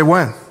didn't say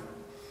when.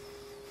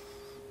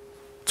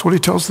 That's what he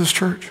tells this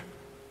church.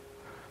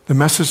 The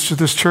message to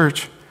this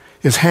church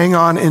is hang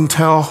on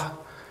until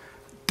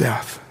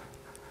death.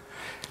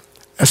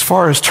 As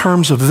far as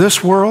terms of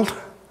this world,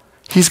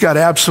 he's got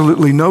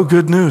absolutely no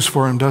good news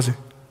for him, does he?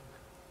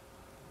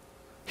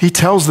 He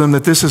tells them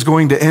that this is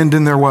going to end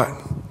in their what?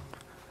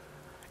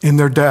 In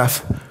their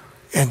death.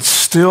 And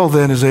still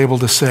then is able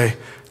to say,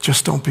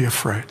 just don't be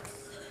afraid.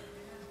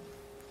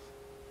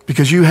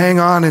 Because you hang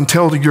on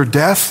until your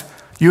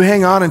death, you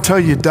hang on until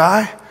you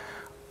die,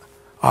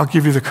 I'll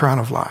give you the crown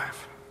of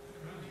life.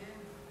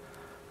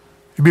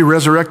 You'll be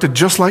resurrected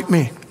just like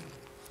me.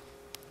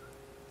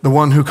 The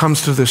one who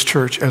comes to this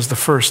church as the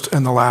first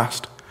and the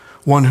last.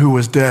 One who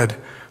was dead,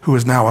 who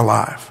is now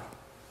alive.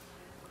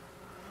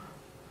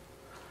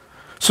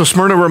 So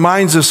Smyrna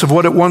reminds us of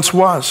what it once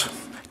was.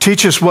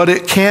 Teach us what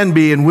it can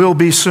be and will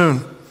be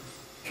soon.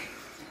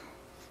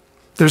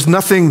 There's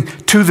nothing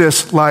to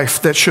this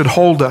life that should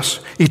hold us.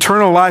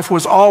 Eternal life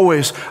was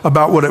always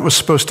about what it was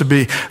supposed to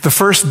be. The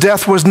first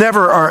death was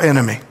never our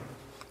enemy.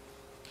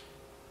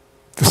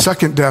 The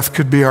second death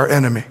could be our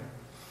enemy,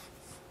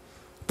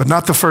 but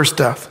not the first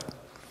death.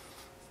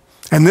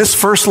 And this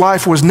first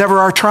life was never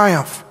our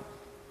triumph.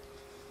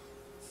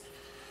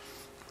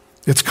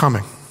 It's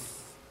coming.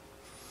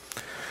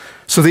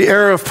 So the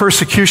era of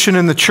persecution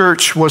in the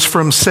church was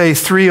from, say,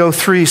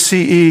 303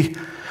 CE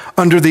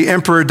under the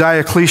Emperor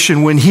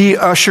Diocletian when he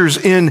ushers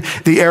in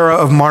the era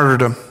of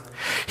martyrdom.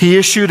 He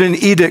issued an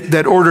edict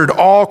that ordered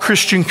all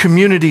Christian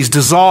communities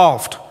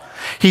dissolved.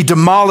 He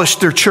demolished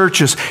their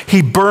churches.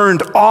 He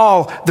burned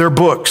all their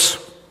books.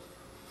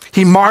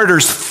 He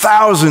martyrs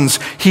thousands.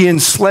 He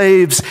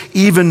enslaves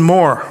even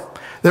more.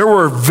 There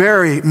were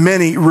very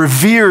many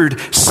revered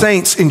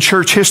saints in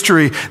church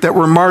history that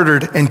were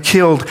martyred and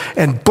killed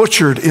and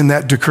butchered in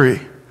that decree.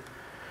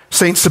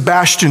 Saint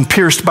Sebastian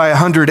pierced by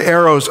 100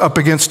 arrows up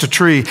against a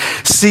tree.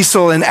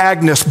 Cecil and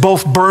Agnes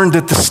both burned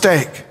at the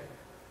stake.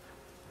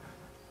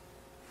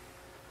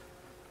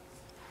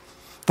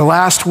 The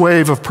last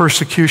wave of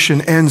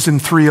persecution ends in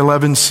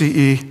 311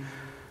 CE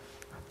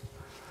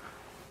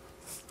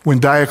when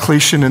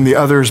Diocletian and the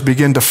others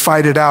begin to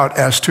fight it out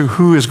as to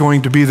who is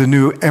going to be the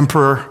new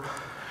emperor.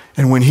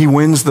 And when he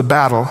wins the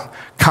battle,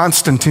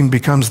 Constantine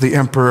becomes the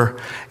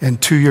emperor,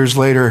 and 2 years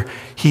later,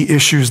 he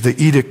issues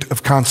the Edict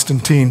of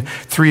Constantine,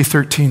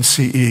 313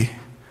 CE,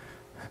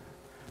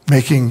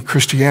 making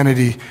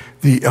Christianity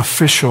the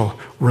official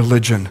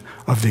religion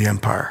of the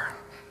empire.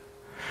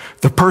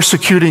 The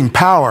persecuting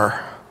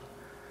power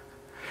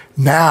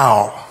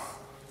now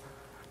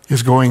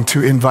is going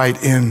to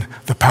invite in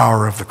the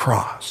power of the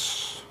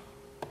cross.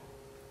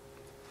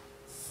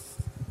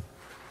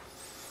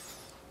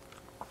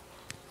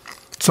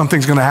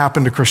 Something's going to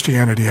happen to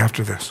Christianity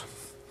after this.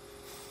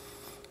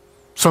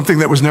 Something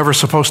that was never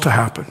supposed to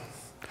happen.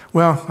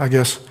 Well, I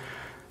guess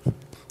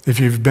if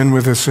you've been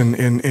with us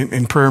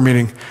in prayer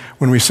meeting,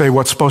 when we say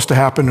what's supposed to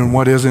happen and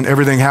what isn't,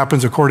 everything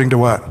happens according to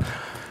what?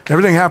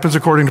 Everything happens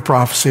according to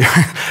prophecy.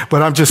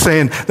 But I'm just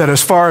saying that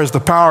as far as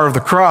the power of the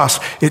cross,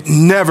 it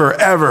never,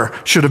 ever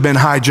should have been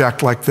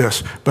hijacked like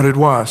this, but it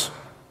was.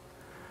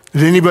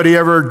 Did anybody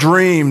ever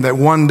dream that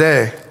one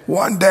day,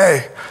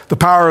 the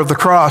power of the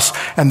cross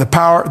and the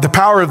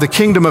power of the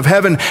kingdom of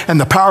heaven and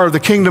the power of the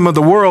kingdom of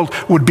the world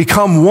would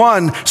become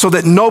one so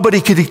that nobody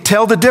could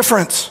tell the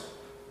difference?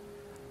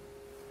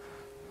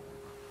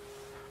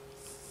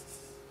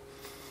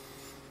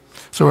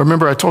 So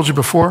remember, I told you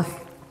before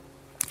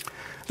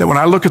that when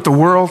I look at the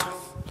world,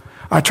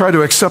 I try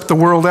to accept the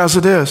world as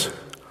it is.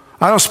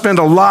 I don't spend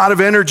a lot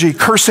of energy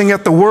cursing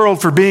at the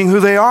world for being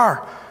who they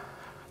are.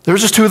 They're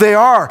just who they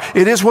are.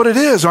 It is what it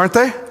is, aren't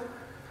they?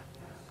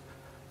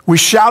 We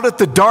shout at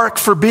the dark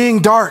for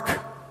being dark.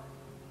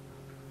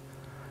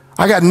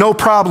 I got no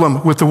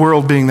problem with the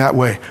world being that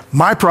way.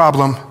 My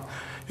problem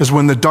is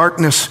when the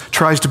darkness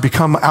tries to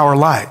become our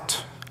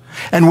light.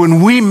 And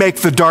when we make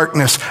the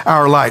darkness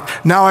our light.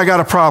 Now I got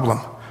a problem.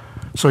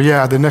 So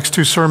yeah, the next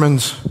two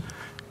sermons,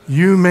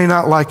 you may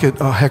not like it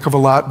a heck of a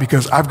lot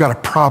because I've got a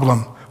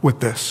problem with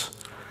this.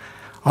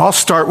 I'll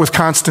start with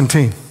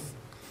Constantine.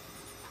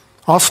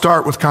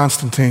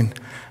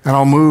 And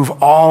I'll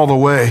move all the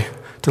way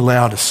to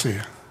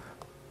Laodicea.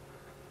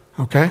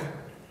 Okay?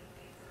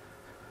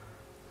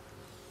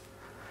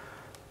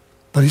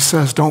 But he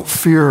says, don't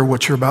fear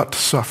what you're about to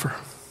suffer.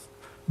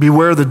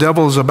 Beware, the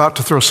devil is about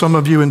to throw some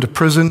of you into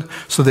prison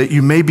so that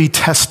you may be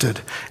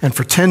tested. And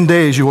for 10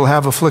 days you will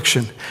have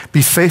affliction.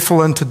 Be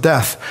faithful unto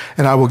death,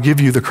 and I will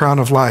give you the crown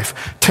of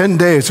life. 10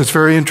 days, it's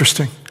very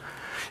interesting.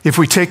 If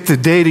we take the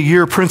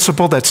day-to-year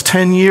principle, that's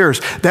 10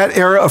 years. That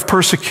era of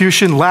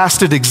persecution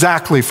lasted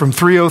exactly from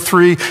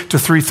 303 to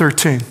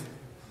 313.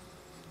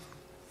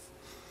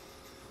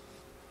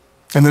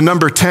 And the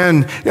number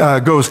 10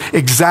 goes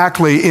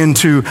exactly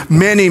into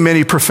many,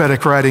 many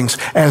prophetic writings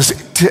as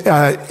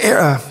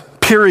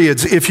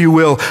periods, if you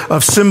will,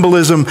 of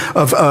symbolism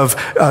of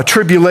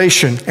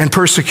tribulation and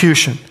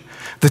persecution.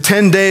 The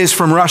 10 days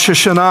from Rosh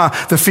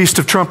Hashanah, the Feast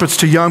of Trumpets,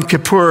 to Yom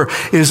Kippur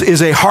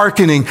is a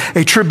hearkening,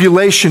 a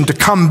tribulation to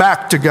come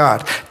back to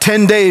God.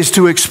 10 days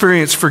to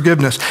experience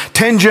forgiveness.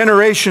 10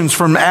 generations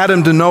from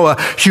Adam to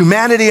Noah,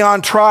 humanity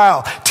on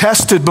trial,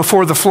 tested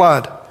before the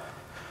flood.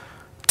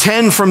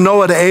 10 from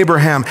Noah to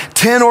Abraham.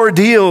 10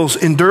 ordeals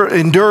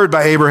endured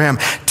by Abraham.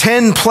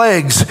 10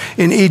 plagues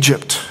in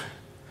Egypt.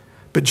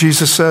 But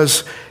Jesus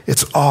says,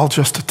 it's all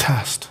just a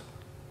test.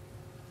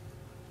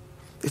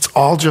 It's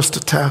all just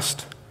a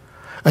test.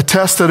 A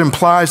test that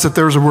implies that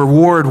there's a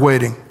reward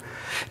waiting.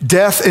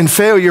 Death and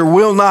failure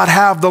will not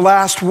have the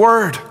last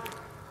word.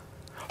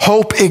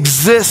 Hope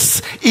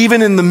exists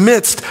even in the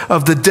midst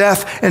of the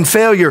death and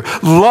failure.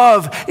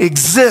 Love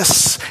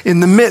exists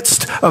in the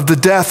midst of the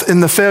death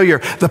and the failure.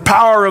 The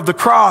power of the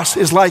cross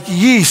is like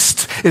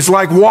yeast. It's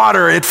like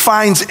water. It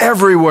finds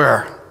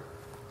everywhere.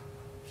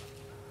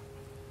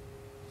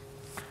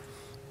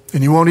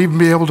 And you won't even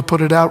be able to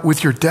put it out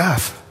with your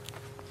death.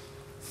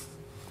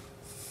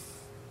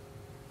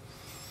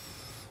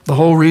 The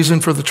whole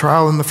reason for the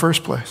trial in the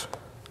first place.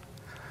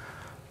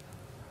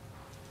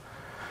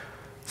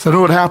 So I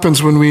know what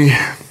happens when we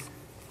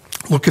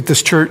look at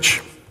this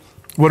church.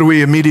 What do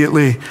we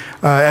immediately,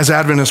 as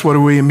Adventists, what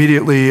do we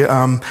immediately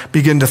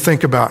begin to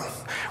think about?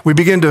 We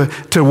begin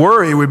to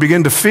worry, we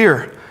begin to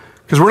fear,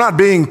 because we're not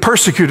being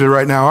persecuted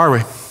right now, are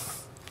we?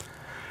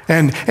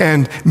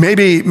 And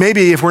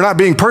maybe if we're not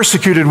being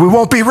persecuted, we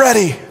won't be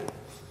ready.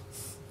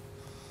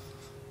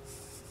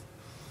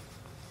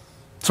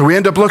 So we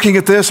end up looking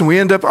at this and we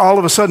end up all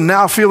of a sudden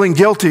now feeling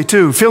guilty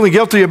too. Feeling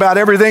guilty about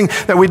everything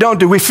that we don't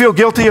do. We feel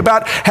guilty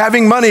about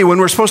having money when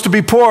we're supposed to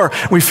be poor.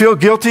 We feel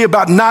guilty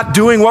about not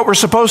doing what we're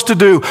supposed to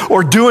do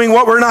or doing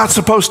what we're not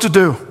supposed to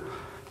do.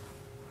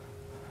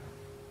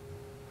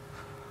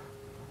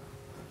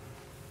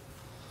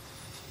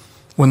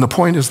 When the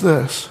point is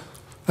this,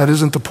 that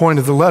isn't the point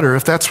of the letter.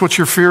 If that's what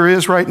your fear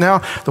is right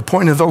now, the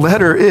point of the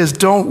letter is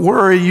don't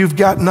worry, you've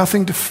got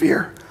nothing to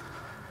fear.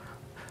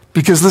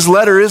 Because this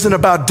letter isn't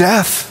about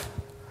death.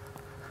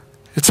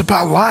 It's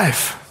about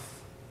life.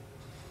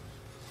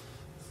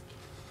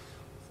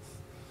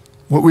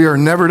 What we are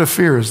never to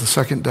fear is the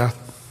second death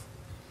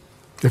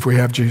if we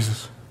have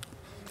Jesus.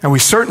 And we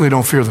certainly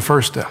don't fear the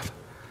first death.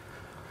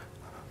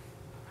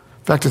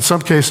 In fact, in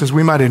some cases,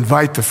 we might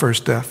invite the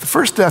first death. The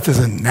first death is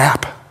a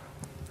nap.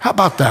 How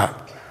about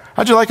that?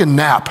 How'd you like a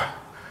nap?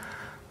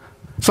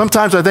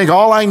 Sometimes I think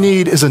all I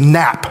need is a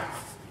nap.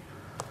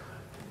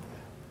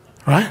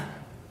 Right?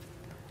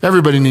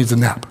 Everybody needs a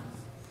nap.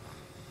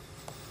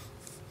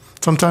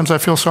 Sometimes I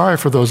feel sorry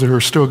for those that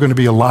are still going to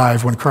be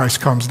alive when Christ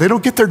comes. They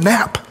don't get their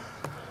nap.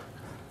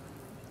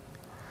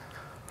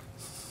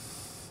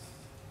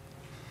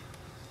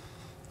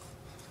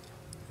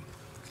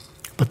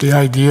 But the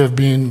idea of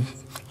being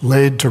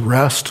laid to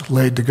rest,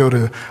 laid to go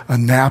to a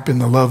nap in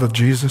the love of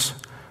Jesus,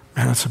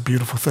 man, that's a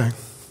beautiful thing.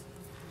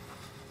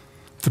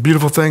 It's a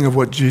beautiful thing of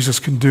what Jesus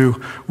can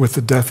do with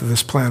the death of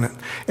this planet.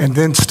 And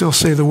then still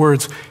say the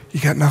words,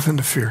 you got nothing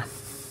to fear.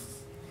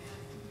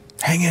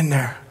 Hang in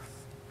there.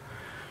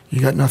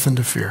 You got nothing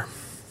to fear.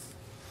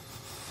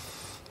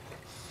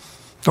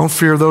 Don't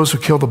fear those who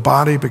kill the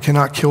body but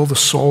cannot kill the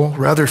soul.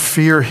 Rather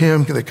fear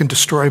him that can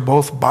destroy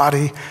both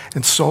body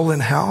and soul in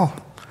hell.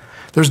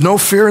 There's no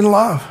fear in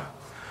love,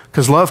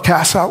 because love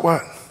casts out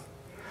what?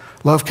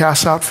 Love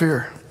casts out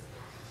fear.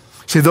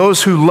 See,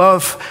 those who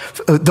love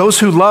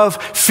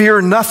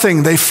fear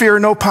nothing. They fear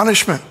no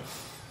punishment.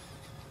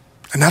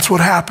 And that's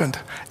what happened.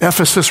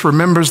 Ephesus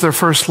remembers their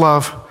first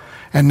love.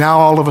 And now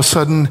all of a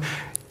sudden,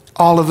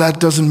 all of that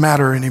doesn't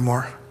matter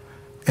anymore.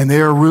 And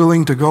they are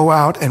willing to go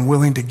out and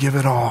willing to give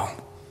it all.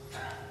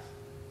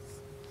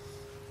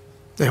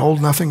 They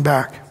hold nothing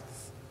back.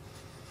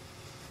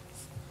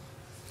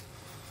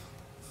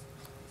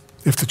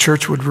 If the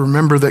church would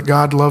remember that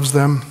God loves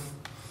them,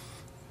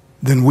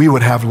 then we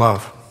would have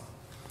love.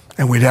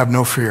 And we'd have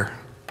no fear.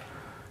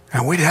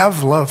 And we'd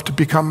have loved to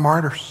become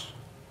martyrs.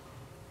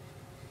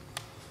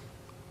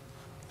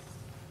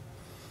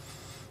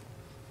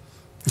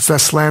 It's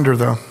that slander,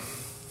 though.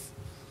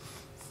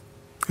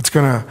 It's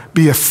going to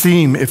be a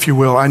theme, if you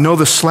will. I know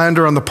the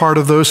slander on the part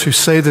of those who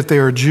say that they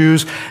are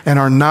Jews and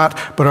are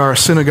not, but are a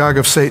synagogue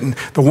of Satan.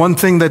 The one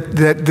thing that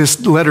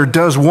this letter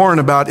does warn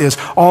about is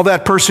all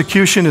that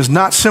persecution is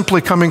not simply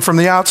coming from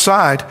the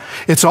outside.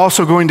 It's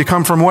also going to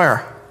come from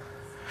where?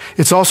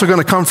 It's also going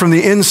to come from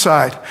the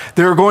inside.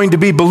 There are going to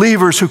be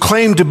believers who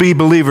claim to be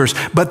believers,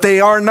 but they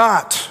are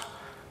not.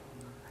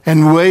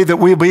 And the way that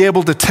we'll be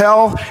able to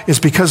tell is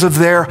because of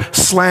their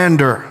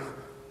slander.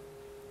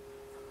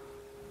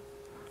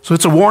 So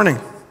it's a warning.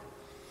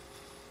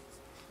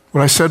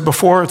 What I said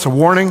before, it's a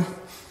warning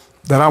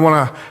that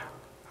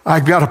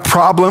I've got a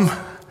problem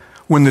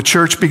when the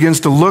church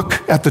begins to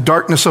look at the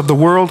darkness of the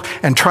world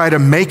and try to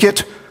make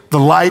it the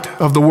light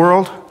of the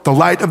world, the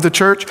light of the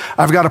church.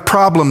 I've got a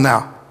problem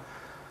now.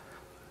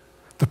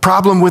 The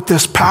problem with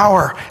this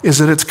power is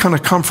that it's going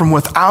to come from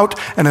without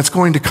and it's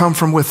going to come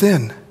from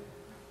within.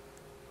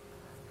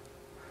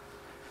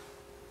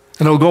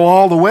 And it'll go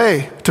all the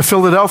way to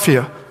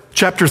Philadelphia.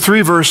 Chapter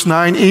 3, verse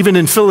 9, even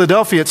in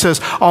Philadelphia, it says,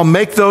 I'll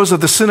make those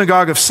of the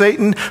synagogue of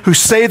Satan who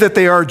say that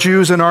they are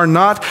Jews and are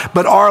not,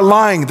 but are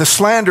lying, the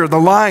slander, the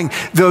lying,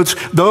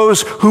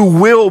 those who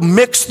will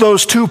mix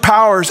those two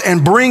powers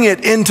and bring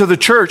it into the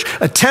church,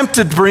 attempt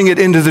to bring it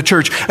into the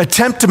church,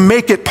 attempt to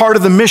make it part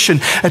of the mission,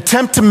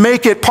 attempt to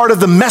make it part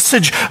of the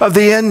message of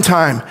the end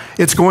time.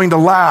 It's going to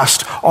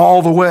last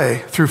all the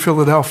way through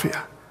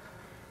Philadelphia.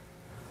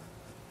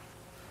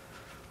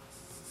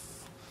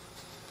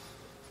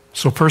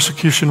 So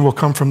persecution will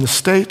come from the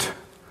state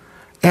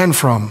and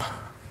from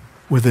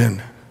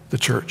within the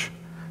church,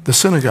 the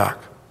synagogue.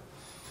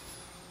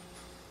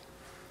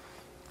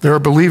 There are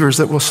believers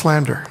that will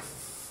slander.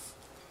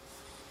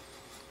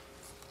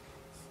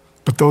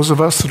 But those of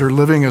us that are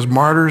living as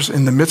martyrs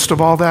in the midst of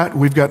all that,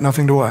 we've got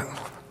nothing to what?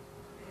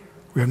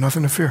 We have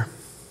nothing to fear.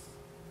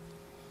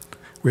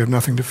 We have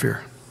nothing to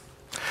fear.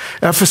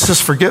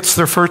 Ephesus forgets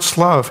their first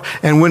love.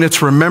 And when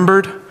it's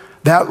remembered,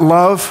 that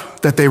love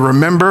that they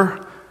remember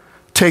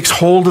takes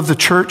hold of the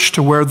church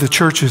to where the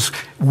church is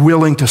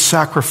willing to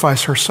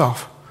sacrifice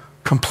herself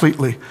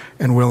completely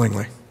and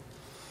willingly.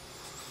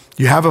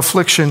 You have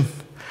affliction,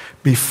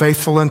 be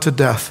faithful unto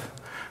death,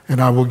 and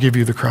I will give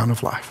you the crown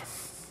of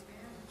life.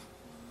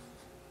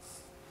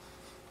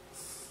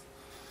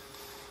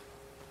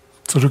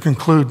 So to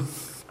conclude,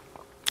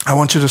 I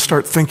want you to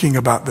start thinking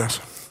about this.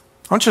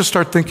 I want you to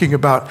start thinking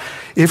about,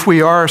 if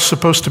we are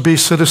supposed to be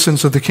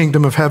citizens of the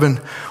kingdom of heaven,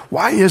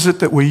 why is it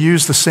that we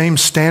use the same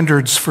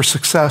standards for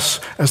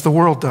success as the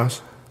world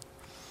does?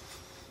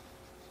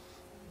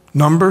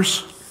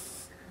 Numbers,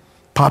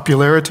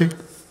 popularity,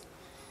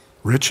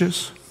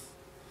 riches.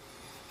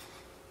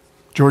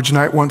 George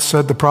Knight once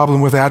said the problem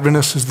with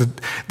Adventists is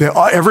that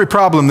every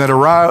problem that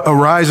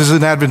arises in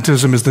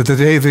Adventism is that the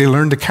day they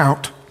learn to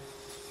count.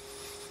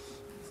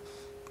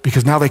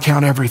 Because now they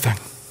count everything.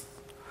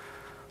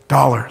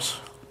 Dollars,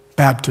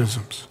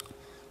 baptisms,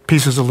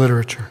 pieces of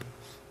literature,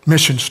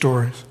 mission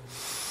stories.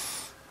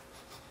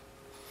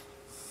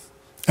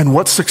 And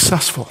what's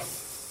successful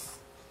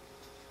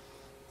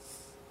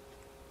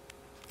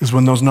is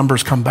when those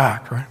numbers come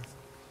back, right?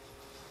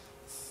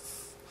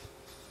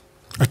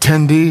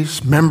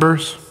 Attendees,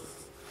 members.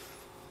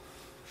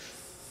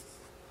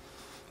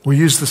 We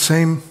use the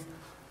same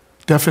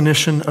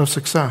definition of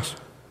success.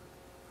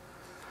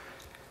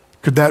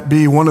 Could that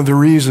be one of the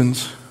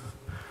reasons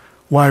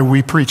why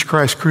we preach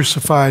Christ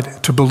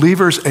crucified to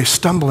believers a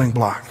stumbling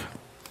block?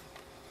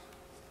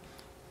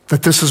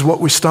 That this is what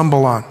we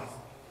stumble on.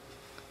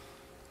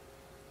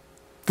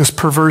 This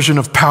perversion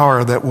of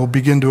power that will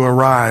begin to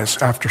arise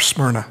after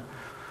Smyrna,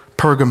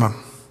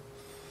 Pergamum,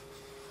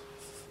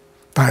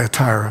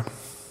 Thyatira,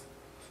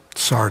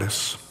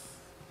 Sardis.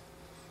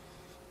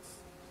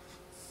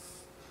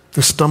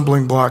 The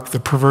stumbling block, the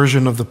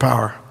perversion of the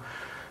power.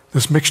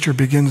 This mixture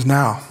begins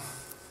now.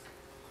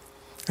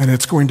 And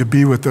it's going to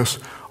be with us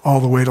all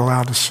the way to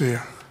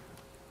Laodicea.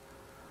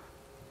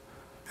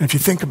 And if you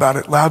think about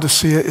it,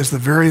 Laodicea is the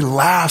very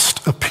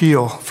last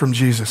appeal from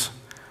Jesus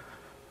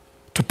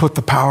to put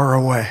the power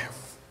away,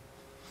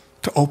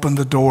 to open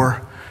the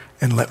door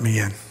and let me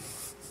in.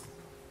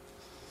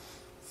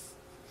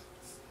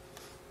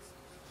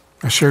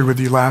 I shared with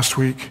you last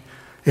week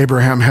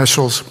Abraham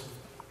Heschel's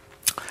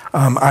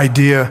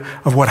idea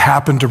of what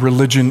happened to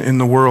religion in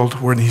the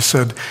world, when he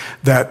said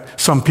that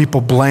some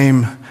people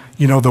blame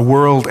the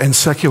world and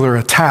secular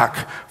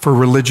attack for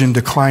religion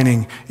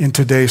declining in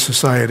today's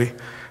society.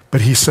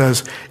 But he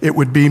says it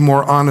would be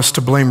more honest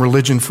to blame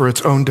religion for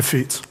its own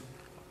defeats.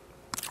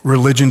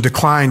 Religion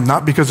declined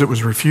not because it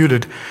was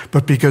refuted,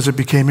 but because it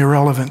became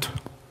irrelevant.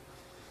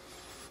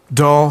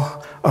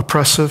 Dull,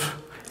 oppressive,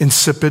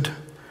 insipid.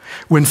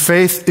 When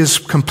faith is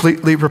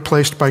completely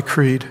replaced by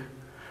creed,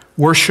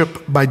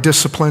 worship by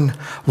discipline,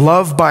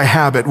 love by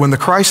habit, when the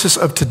crisis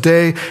of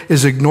today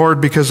is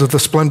ignored because of the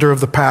splendor of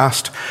the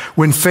past,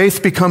 when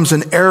faith becomes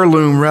an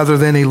heirloom rather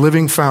than a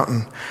living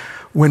fountain,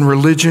 when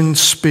religion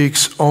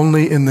speaks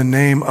only in the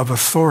name of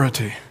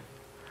authority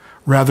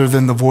rather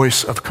than the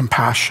voice of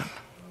compassion.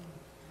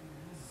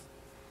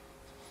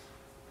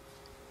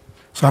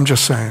 So I'm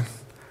just saying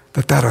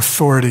that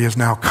authority is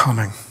now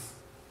coming.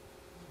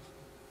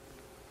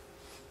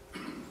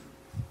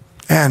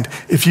 And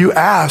if you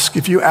ask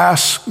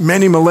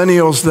many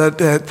millennials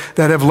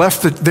that have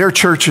left their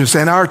churches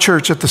and our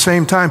church at the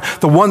same time,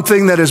 the one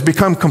thing that has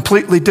become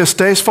completely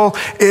distasteful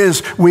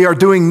is we are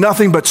doing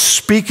nothing but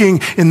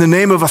speaking in the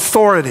name of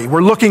authority.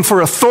 We're looking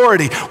for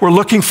authority. We're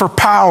looking for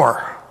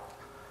power.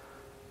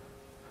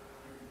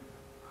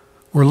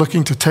 We're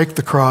looking to take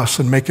the cross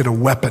and make it a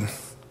weapon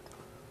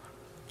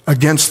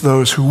against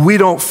those who we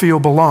don't feel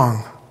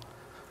belong.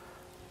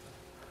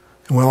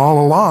 And well,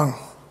 all along,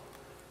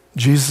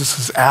 Jesus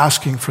is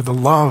asking for the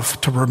love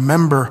to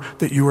remember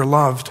that you are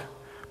loved,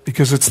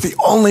 because it's the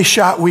only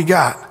shot we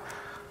got.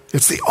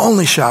 It's the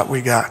only shot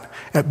we got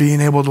at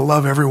being able to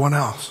love everyone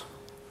else.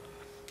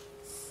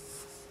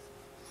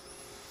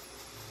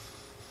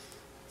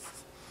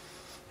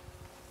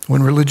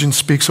 When religion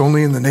speaks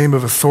only in the name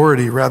of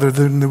authority rather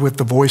than with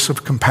the voice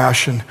of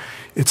compassion,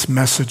 its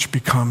message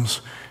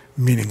becomes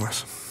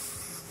meaningless.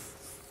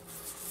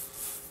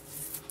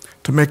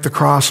 To make the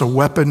cross a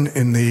weapon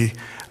in the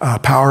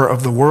power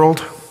of the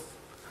world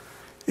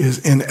is,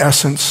 in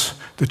essence,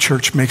 the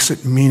church makes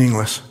it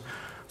meaningless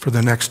for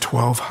the next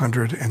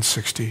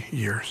 1,260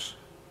 years.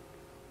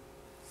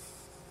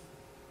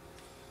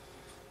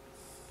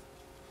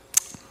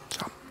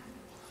 So,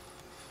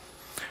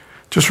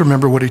 just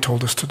remember what he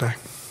told us today.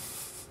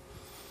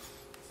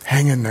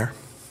 Hang in there.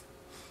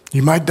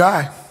 You might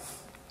die.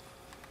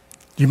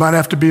 You might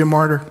have to be a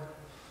martyr.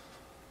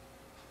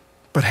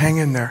 But hang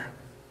in there.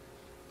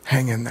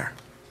 Hang in there.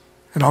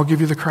 And I'll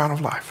give you the crown of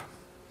life.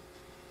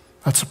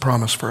 That's a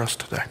promise for us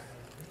today.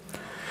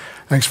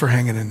 Thanks for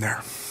hanging in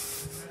there.